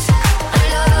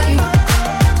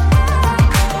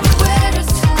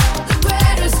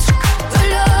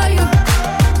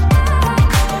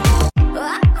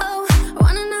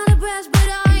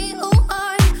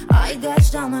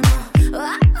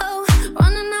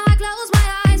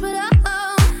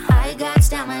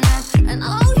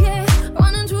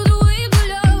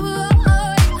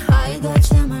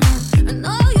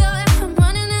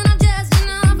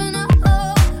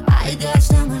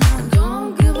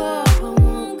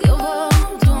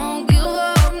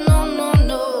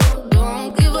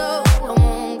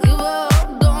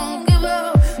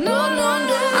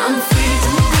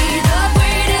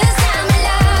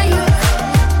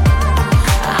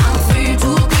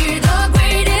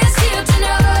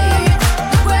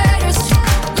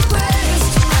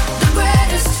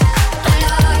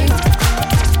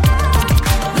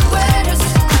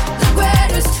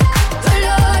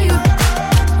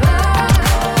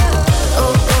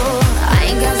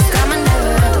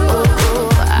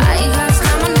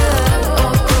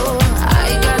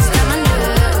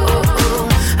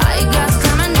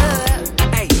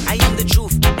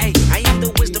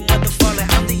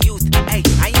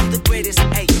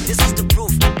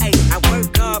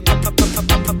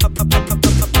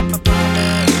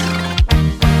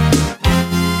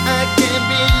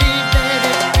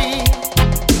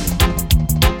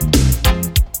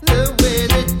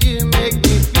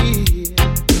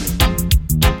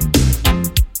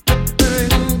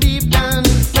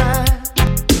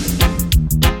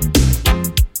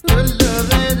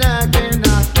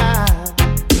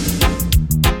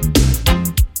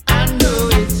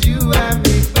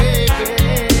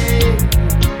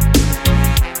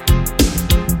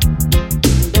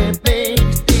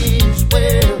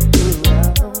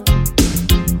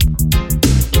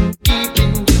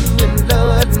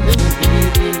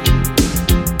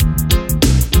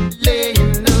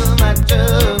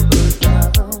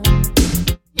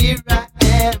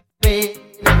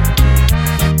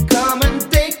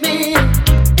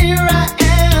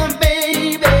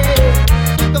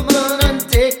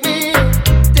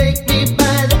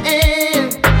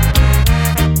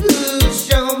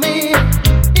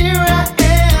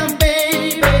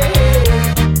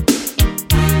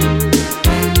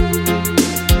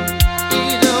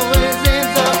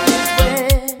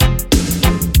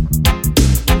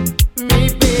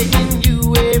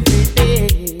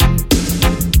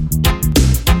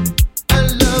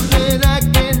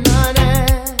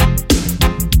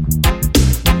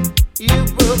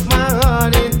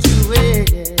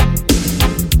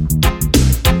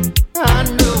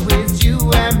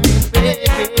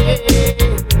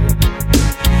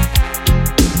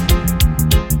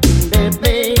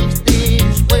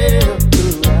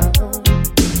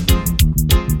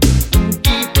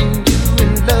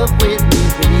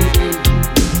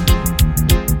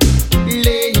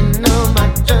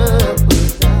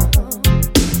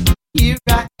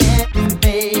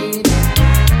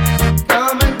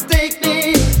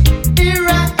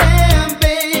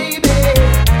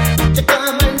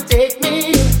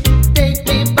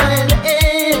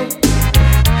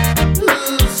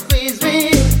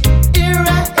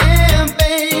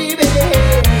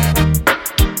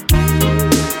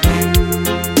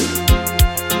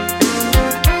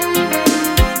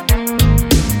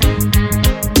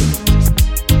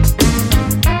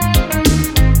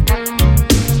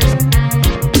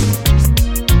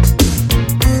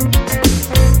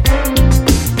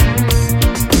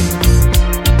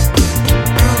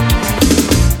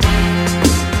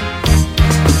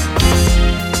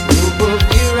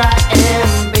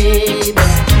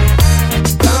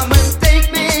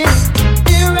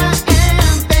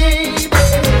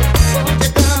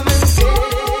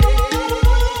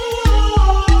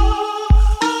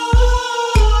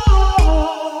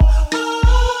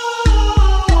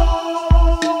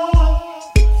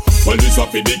 up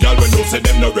for the girl when you say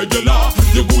them no regular.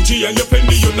 You Gucci and you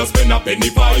Fendi, you no spend a penny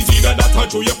for. It's either that or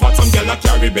through your fat, some girl a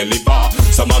carry belly bar.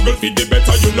 Some a girl fit the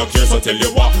better, you no care, so tell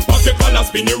you what. Pop your collar,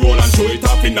 spin your roll and show it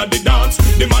off in the dance.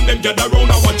 The man them gather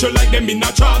round and watch you like them in a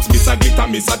trance. Miss a glitter,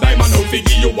 miss a diamond, how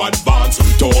figure you advance.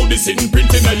 To all this sitting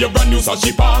printing and your brand new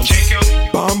sashi pants.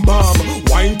 Bam bam,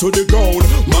 wine to the ground.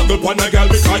 Muggle pon a girl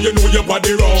because you know your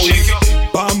body round.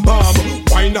 Bam bam,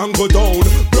 wine and go down.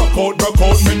 Broke out,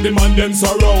 make the man them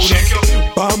surround.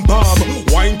 Bam bam,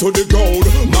 wine to the ground.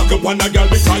 Muggle pon a girl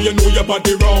because you know your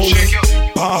body round.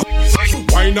 Bam,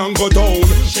 wine and go down.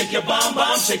 Shake your bam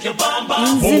bam, shake your bam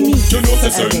bam. Oh, you know say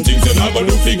certain things you never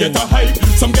do fi get a hype.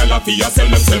 Some girl a fi sell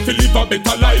themself fi live a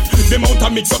better life. The amount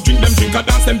of mix up drink them drink a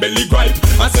dance them belly gripe.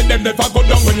 I said them never go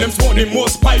down when them smoke the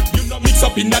most pipe. You know mix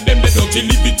up inna them they don't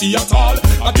liberty at all.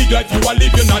 A big life you a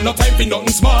live you know no time for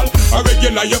nothing small. A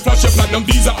regular you flash your platinum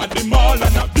visa at the mall.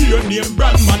 And a beer name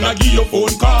brand man a give you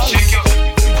phone call.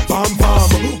 Bam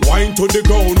bam, wine to the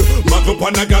ground. Mag up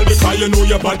on a girl because you know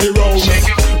your body round.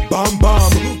 Bam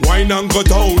bam, wine and go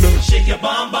down. Shake your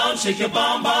bam bam, shake your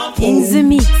bam bam. In the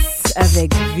mix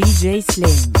avec VJ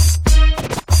Slim.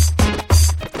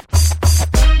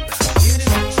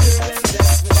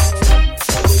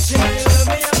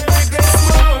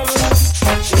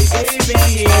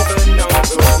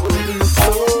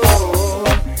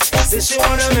 Says she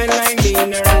want a man like me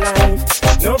in her life.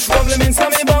 No problem in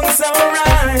some bunks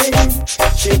alright.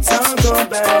 She talk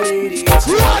about it each and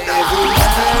every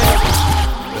night.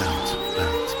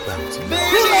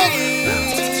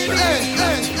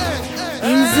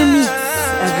 In the mix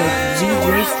avec VJ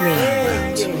Slim.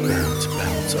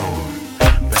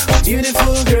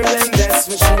 Beautiful girl and that's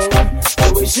for sure. The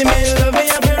way she made love me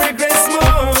up and regret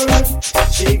small.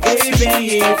 She gave me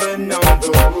even on the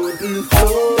wooden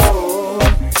floor.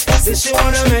 Says she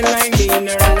want a man like me in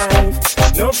her life.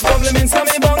 No problem in some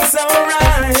bunks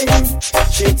alright.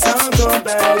 She talk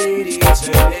about it each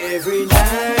and every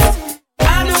night.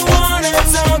 I don't wanna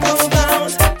talk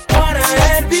about what I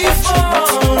had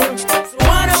before. So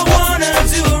what I wanna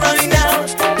do right now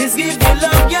is give you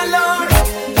love, your Lord.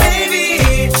 Baby,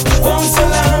 bounce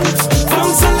along,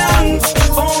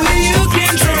 only you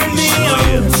can turn me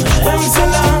on. Bounce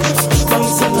along,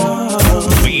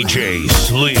 VJ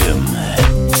Slim.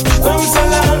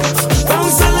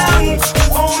 bounce along,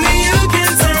 only you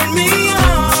can turn me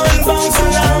on. Bounce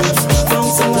along.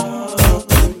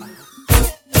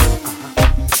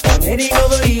 I'm heading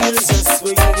over heels just for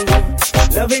you,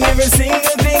 loving every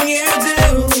single thing you do.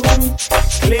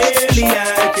 Clearly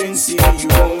I can see you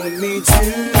want me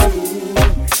too.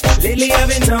 Lately I've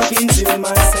been talking to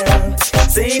myself,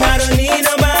 saying I don't need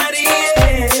nobody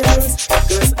else,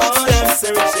 'cause all I'm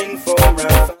searching for I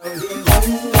found in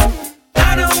you.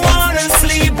 I don't wanna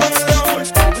sleep alone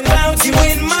without you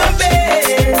in my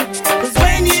bed, 'cause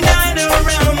when you're not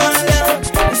around my love,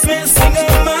 it's messing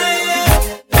up my head.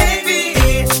 Baby,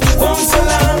 bounce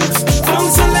along,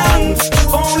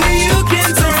 only you can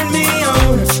turn me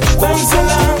on. Bounce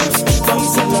along,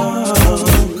 bounce along,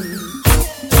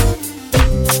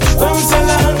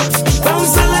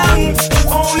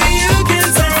 only you can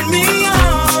turn me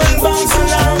on. Bounce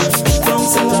along.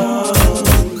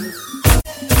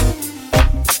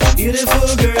 Beautiful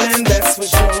girl and that's for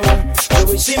sure. The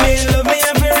way she made love me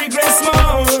and very regret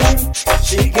small.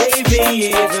 She gave me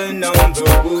even on the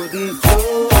wooden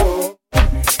floor.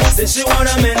 Says she want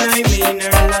a man like me in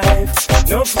her life.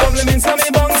 No problem in some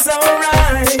bunks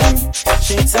alright.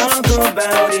 She talk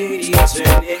about it each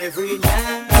and every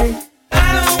night. I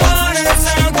don't wanna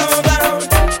talk about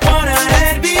what I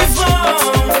had before.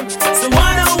 So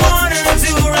what I wanna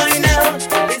do right now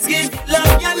is give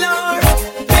love, your Lord.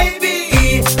 Baby,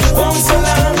 bounce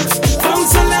along,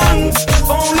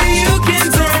 only you can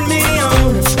turn me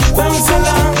on. Bounce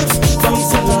along,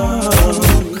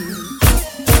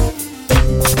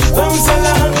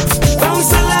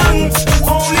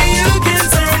 only you can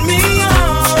turn me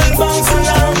on. Bounce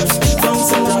along.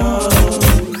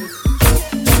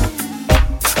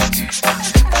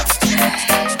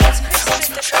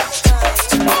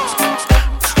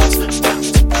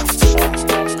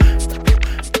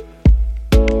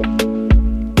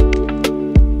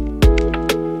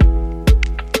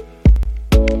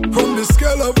 On the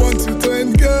scale of 1 to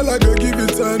 10, girl, I go give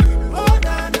it 10.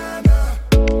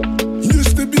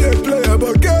 Used to be a player,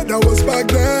 but girl, that was back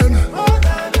then.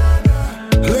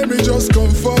 Let me just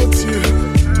comfort you.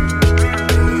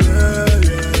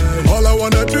 Yeah. All I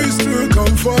wanna do is to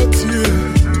comfort you.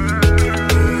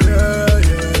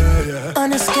 Yeah.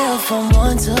 On a scale from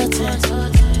 1 to 10,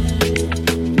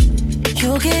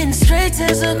 you're getting straight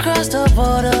T's across the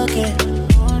board again.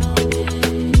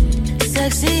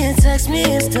 sexy and text me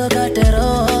and still got that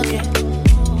okay.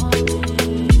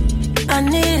 I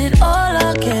need it all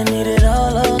again, need it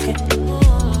all again.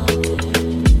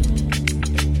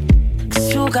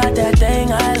 Cause you got that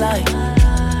thing I like.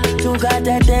 You got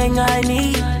that thing I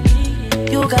need.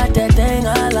 You got that thing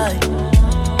I like.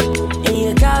 And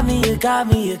you got me, you got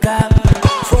me, you got me.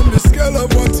 From the scale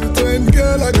of 1 to 10,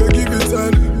 girl, I go give it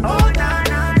 10. Oh, na,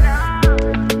 na, na.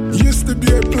 Used to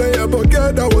be a player, but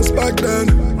girl, that was back then.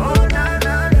 Oh, na,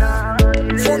 na, na.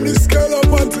 From the scale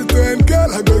of 1 to 10,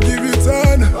 girl, I go give it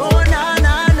 10. Oh, na,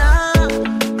 na, na.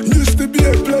 Used to be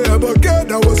a player, but girl,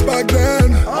 that was back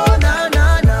then. Oh, na,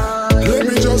 na, na. Let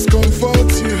me just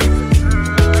comfort you.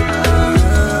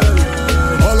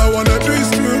 All I wanna do is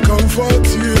to comfort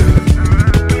you.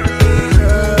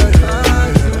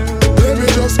 Let me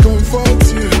just comfort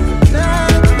you.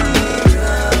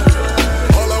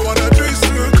 All I wanna do is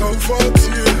to comfort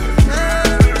you.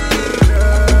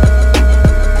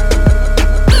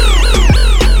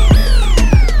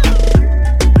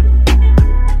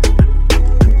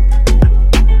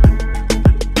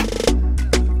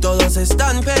 Todos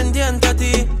están pendientes a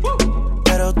ti,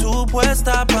 pero tú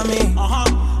puesta pa' mí,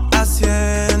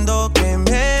 haciendo que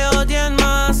me odien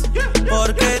más,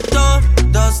 porque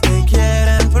todos te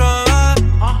quieren probar.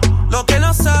 Lo que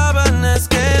no saben es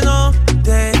que no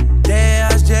te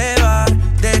dejas llevar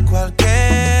de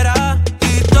cualquiera,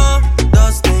 y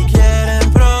todos te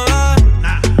quieren probar.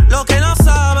 Lo que no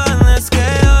saben es que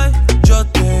hoy yo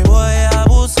te voy a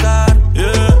buscar.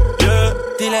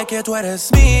 Dile que tú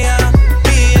eres mía,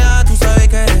 mía, tú sabes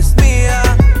que eres mía,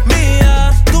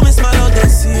 mía. Tú misma lo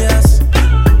decías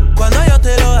cuando yo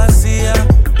te lo hacía.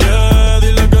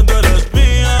 Dile que tú eres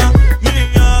mía,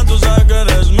 mía, tú sabes que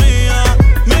eres mía,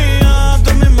 mía.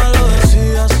 Tú misma lo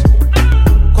decías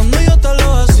cuando yo te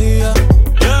lo hacía.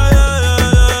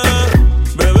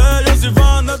 Bebé, yo soy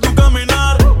fan de tu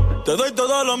caminar. Te doy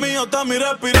todo lo mío hasta mi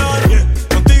respirar.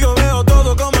 Contigo veo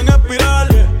todo como en espiral.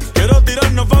 Quiero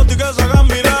tirarnos fotos y que se hagan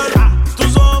mirar.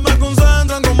 Tus ojos me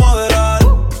concentran como adelar.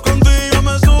 Contigo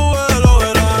me sube el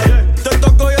overall. Te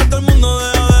toco y hasta el mundo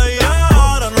deja de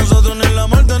llegar. A nosotros ni la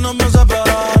muerte nos va a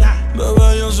separar.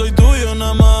 Bebé, yo soy tuyo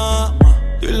nada más.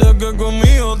 Dile que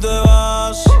conmigo te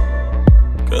vas.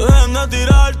 Que dejen de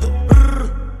tirarte.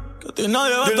 Que a ti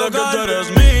nadie va a tocar. Dile que tú eres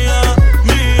mía,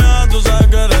 mía. Tú sabes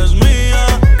que eres mía,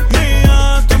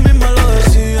 mía. Tú misma lo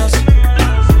decías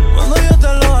cuando yo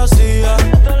te lo hacía.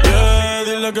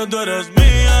 Dile que tú eres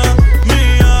mía,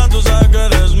 mía. Tú sabes que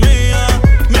eres mía,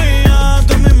 mía.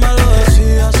 Tú misma lo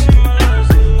decías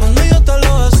cuando yo te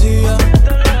lo hacía.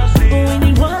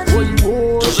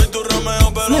 Yo soy tu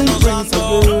Romeo pero no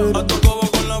santo. A tu cobo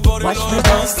con la body. Watch me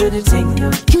bounce to the ting, yo.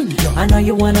 I know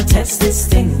you wanna test this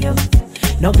thing, yo.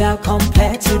 No girl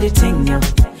compare to the ting, yo.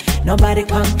 Nobody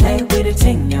can play with the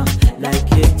ting, yo, like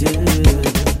you do.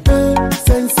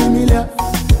 Sense similar.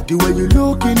 The way you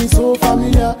looking is so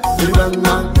familiar.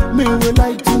 Me would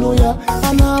like to know ya,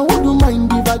 and I wouldn't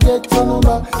mind if I get your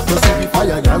number. Cause if you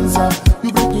fire dancer,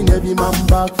 you breaking every man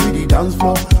back for the dance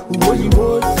floor. Boy,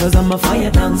 boy. Cause I'm a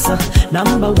fire dancer,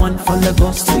 #1 from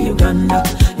Lagos to Uganda.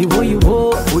 You boy.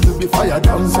 Will you be fire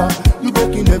dancer? You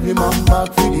breaking every man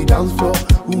back for the dance floor.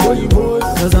 Boy, boy.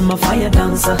 Cause I'm a fire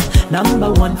dancer,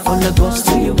 #1 from Lagos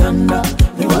to Uganda.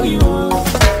 You boy.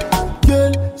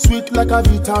 Girl, sweet like a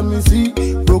vitamin C.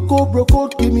 Broco,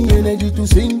 give me energy to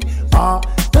sing.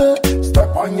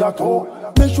 Step on your toe.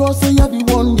 Make sure say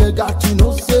everyone you got to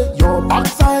know. Say your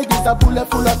backside is a bullet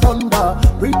full of thunder.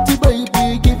 Pretty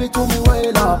baby, give it to me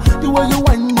well. The way you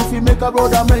whine, if you make a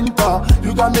brother mentor,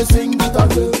 you got me sing it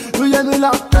again. You hear me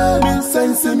laugh, me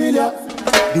sense similar.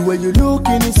 The way you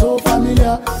looking is so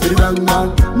familiar.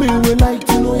 Me would like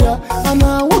to know ya, and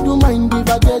I wouldn't mind if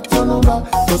I get your number.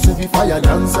 Cause if you fire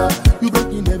dancer, you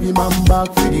breaking every man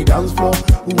back for the dance floor.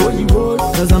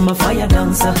 Cause I'm a fire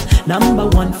dancer,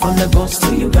 #1 from Lagos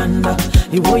to Uganda.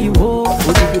 You boy.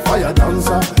 Would you be fire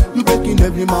dancer? You breaking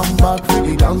every man back for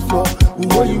the dance floor.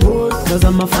 Cause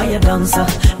I'm a fire dancer,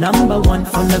 #1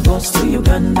 from Lagos to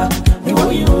Uganda. You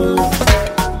boy.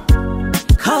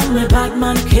 Call me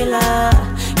Batman killer.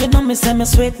 You know me say me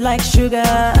sweet like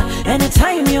sugar.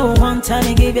 Anytime you want,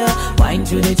 I give you wine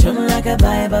to the tune like a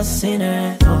Bible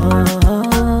sinner.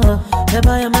 The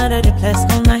boy I'm out of the place,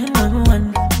 call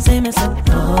 911. Say me say,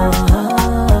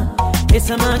 it's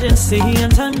emergency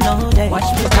and time no day.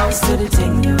 Watch me bounce to the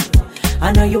ting, yo.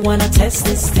 I know you wanna test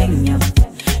this thing, yo.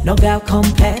 No girl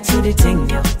compare to the ting,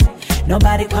 yo.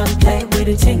 Nobody can play with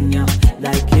the ting, yo,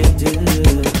 like you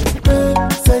do. Hey,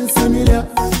 sense similar.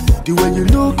 The way you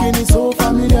looking is so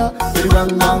familiar. Very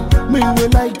bang bang, me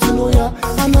would like to know ya.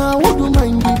 And I wouldn't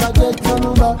mind if I get your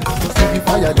number. Cause if you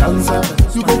fire dancer,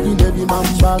 you making every man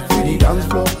back to the dance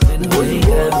floor.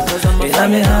 It had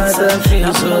me heart and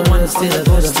feel so real, still I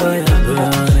feel the fire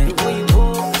burning.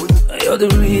 You're the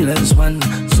realest one,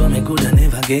 so me coulda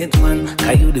never get one.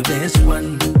 Cause you the best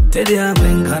one. Tell you I'm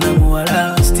going kinda more,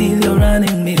 still you're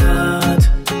running me heart.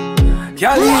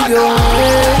 Can't leave your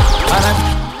way. Pull up.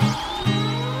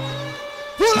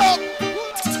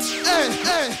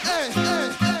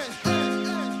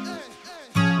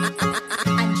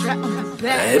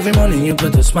 Every morning you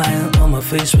put a smile on my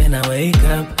face when I wake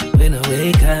up, when I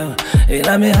wake up. It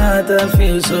had me heart I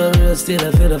feel so real, still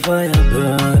I feel the fire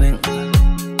burning.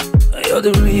 You're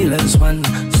the realest one,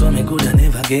 so me coulda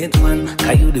never get one.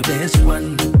 Cause you the best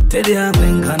one. Tell you I'm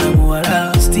going kinda more,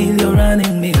 still you're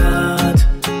running me heart.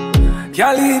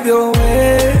 Can't leave your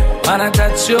way, wanna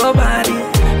touch your body,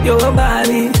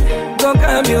 don't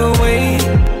come your way.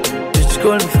 Just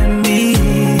call for me,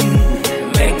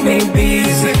 make me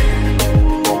busy.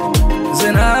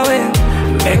 Then I win,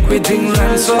 make we things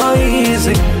run so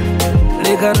easy.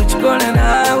 Like a rich girl and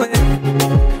I win,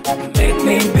 make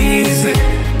me busy.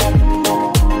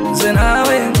 Then I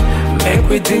win, make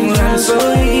we things run so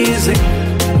easy.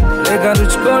 Like a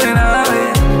rich girl and I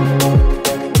win.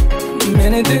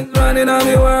 Many things running on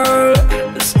my world,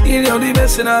 still you're the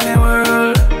best in my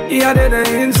world. You're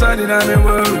the inside in my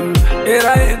world. Here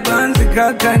I advance the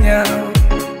kakanya.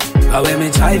 I wear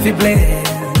me try to play.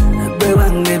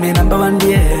 Everyone give me number one,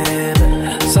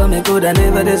 yeah. So me coulda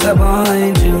never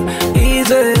disappoint you.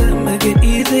 Easy, make it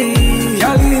easy.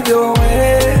 Can't leave your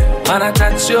way. Wanna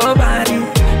touch your body,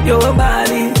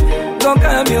 don't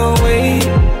come your way.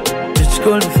 Just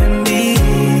call for me,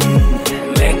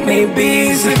 make me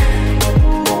busy.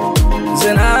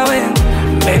 Then I win,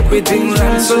 make we things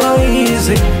run so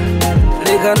easy.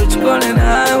 Like a rich girl and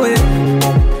I win,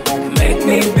 make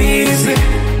me busy.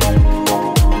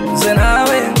 Then I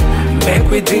win, make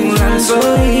we things run so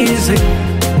easy.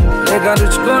 Like a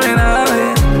rich girl and I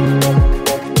win.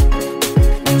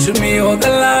 To me all the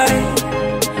light,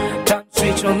 time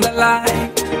switch on the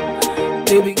light.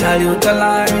 Baby girl you the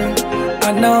light,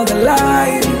 I know the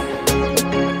light.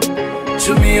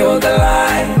 To me all the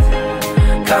light,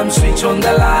 come switch on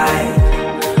the light.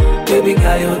 Baby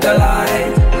girl you the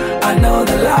light, I know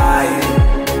the light.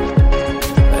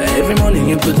 Every morning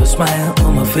you put a smile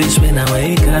on my face when I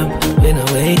wake up, when I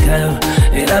wake up.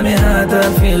 It had me heart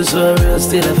I feel so real,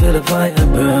 still I feel the fire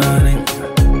burning.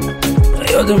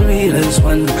 You're the realest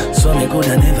one, so me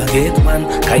coulda never get one.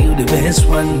 Cause you the best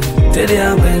one. Tell you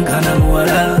I'm going kinda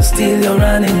more, still you're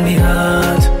running me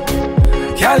heart.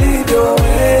 Can't leave your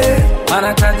way,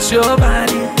 wanna touch your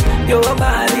body, don't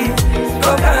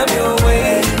come your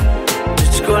way.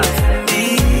 Just call for me,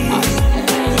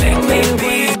 make me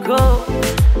be go.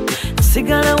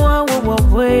 Sigala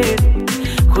wawe,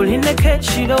 kuline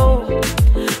kechiro,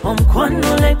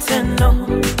 omkwano leteno.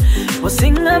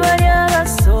 Wasinga balyaga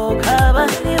soka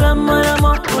bani bamala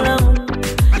mokulamu.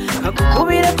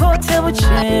 Kakukubire kote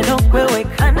bucheno, kwewe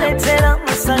kanetera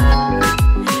masana.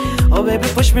 Oh baby,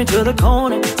 push me to the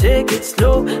corner, take it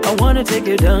slow. I wanna take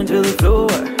you down to the floor.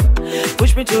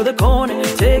 Push me to the corner,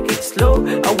 take it slow.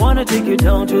 I wanna take you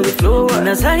down to the floor.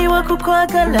 Nazaliwa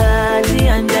kukwagala,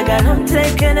 ndianjagala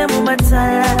mtekene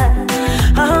mumatala.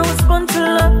 I was born to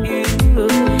love you,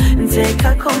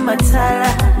 nteka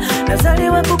komatala.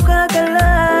 Nazaliwa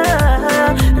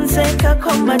kukwagala, nteka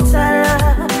komatala.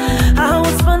 I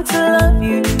was born to love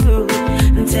you,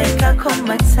 nteka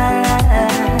komatala.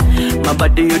 My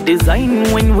body you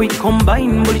design when we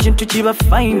combine, bulijin tuchiba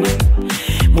fine.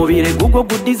 Mubire Google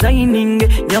good designing,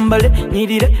 nyambale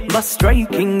nidire but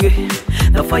striking.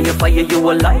 The fire you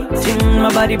are lighting,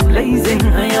 my body blazing,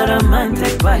 I am a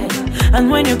romantic vibe. And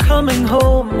when you're coming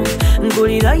home,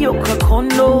 ngulira yoka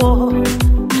kondo,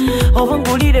 over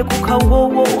ngulire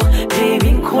kukawowo,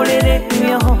 baby kolere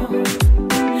yo.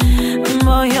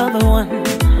 Boy you're the one,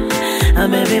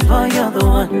 baby boy you're the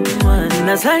one.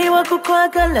 Nazaliwa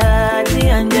kukwagala,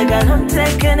 ndianjagala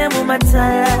mtekene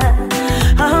mumatala.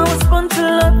 I was born to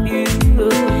love you,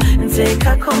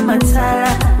 nteka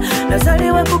komatala.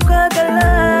 Nazaliwa kukwagala,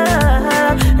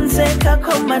 nteka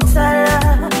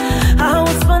komatala. I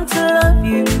was born to love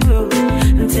you,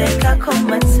 nteka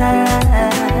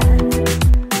komatala.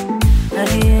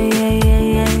 Ay ay ay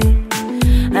ay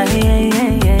ay, ay ay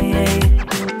ay ay ay,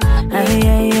 ay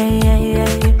ay ay ay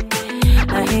ay,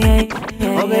 ay ay.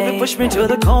 Oh baby, push me to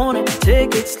the corner,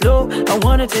 take it slow. I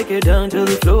wanna take you down to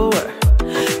the floor.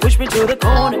 Push me to the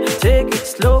corner, take it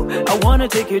slow. I wanna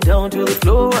take you down to the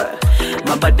floor.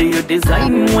 My body you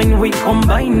design when we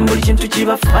combine. Vision to achieve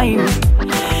a fine.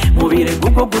 Movie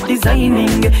Google good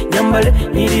designing. Nyambale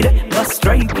nirire bus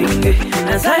striking.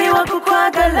 Nazari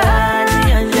wakukwagala.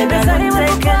 Nazari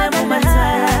wakukwagala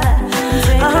mumatala.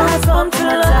 Ahas on to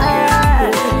the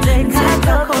line. Take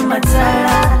up on my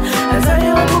tala. Nazari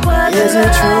wakukwagala. Is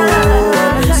it true?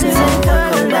 Is it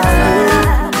true?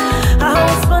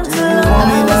 Ahas on to the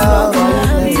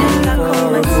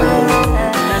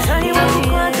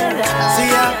See,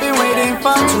 I've been waiting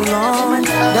for too long.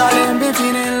 Darling, been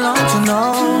feeling long to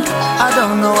know. I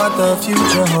don't know what the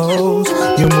future holds.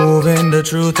 You're moving, the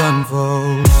truth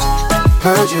unfolds.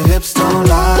 Heard your hips don't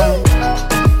lie.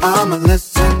 I'ma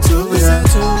listen to ya.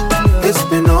 It's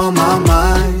been on my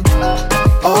mind.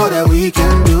 All that we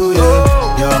can do,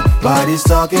 yeah. Your body's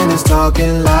talking, it's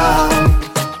talking loud.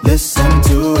 Listen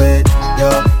to it.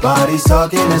 Your body's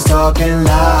talking, it's talking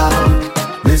loud.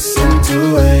 Listen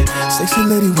to it. Sexy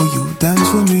lady, will you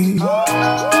dance with me?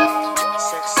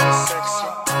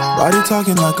 Body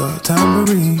talking like a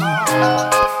tambourine.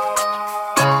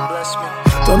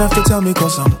 Don't have to tell me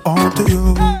cause I'm on to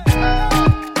you.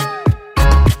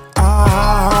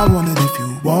 I want it if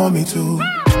you want me to.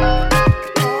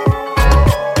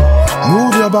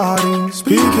 Move your body,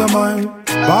 speak your mind.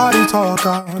 Body talk,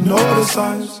 I know the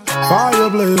signs. Fire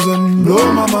blazing,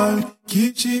 blow my mind.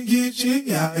 Geechee, geechee,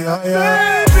 yeah, yeah,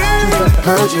 yeah.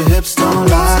 Heard your hips don't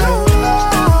lie.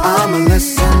 I'ma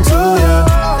listen to ya.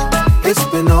 It's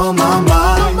been on my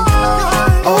mind.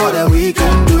 All that we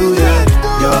can do, yeah.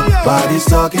 Your body's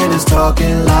talking, it's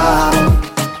talking loud.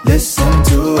 Listen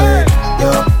to it.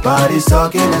 Your body's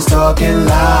talking, it's talking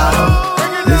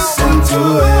loud. Listen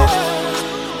to it.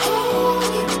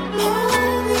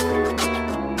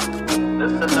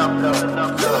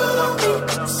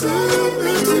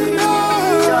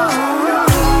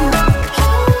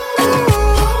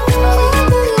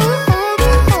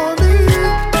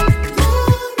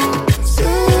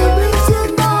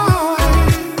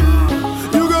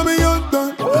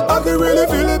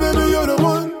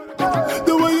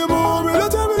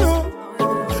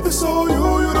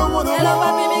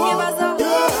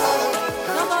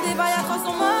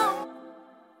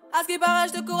 À ce qui paraît,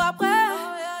 je te cours après.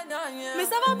 Mais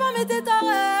ça va pas, mais t'es taré,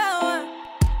 ouais.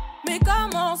 Mais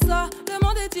comment ça, le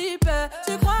monde est type.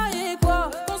 Tu croyais quoi,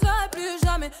 qu'on serait plus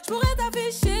jamais. Je pourrais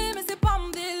t'afficher, mais c'est pas mon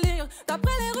délire.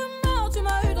 D'après les rumeurs, tu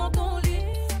m'as eu dans ton lit.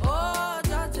 Oh,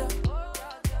 dja dja,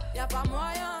 y'a pas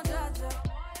moyen.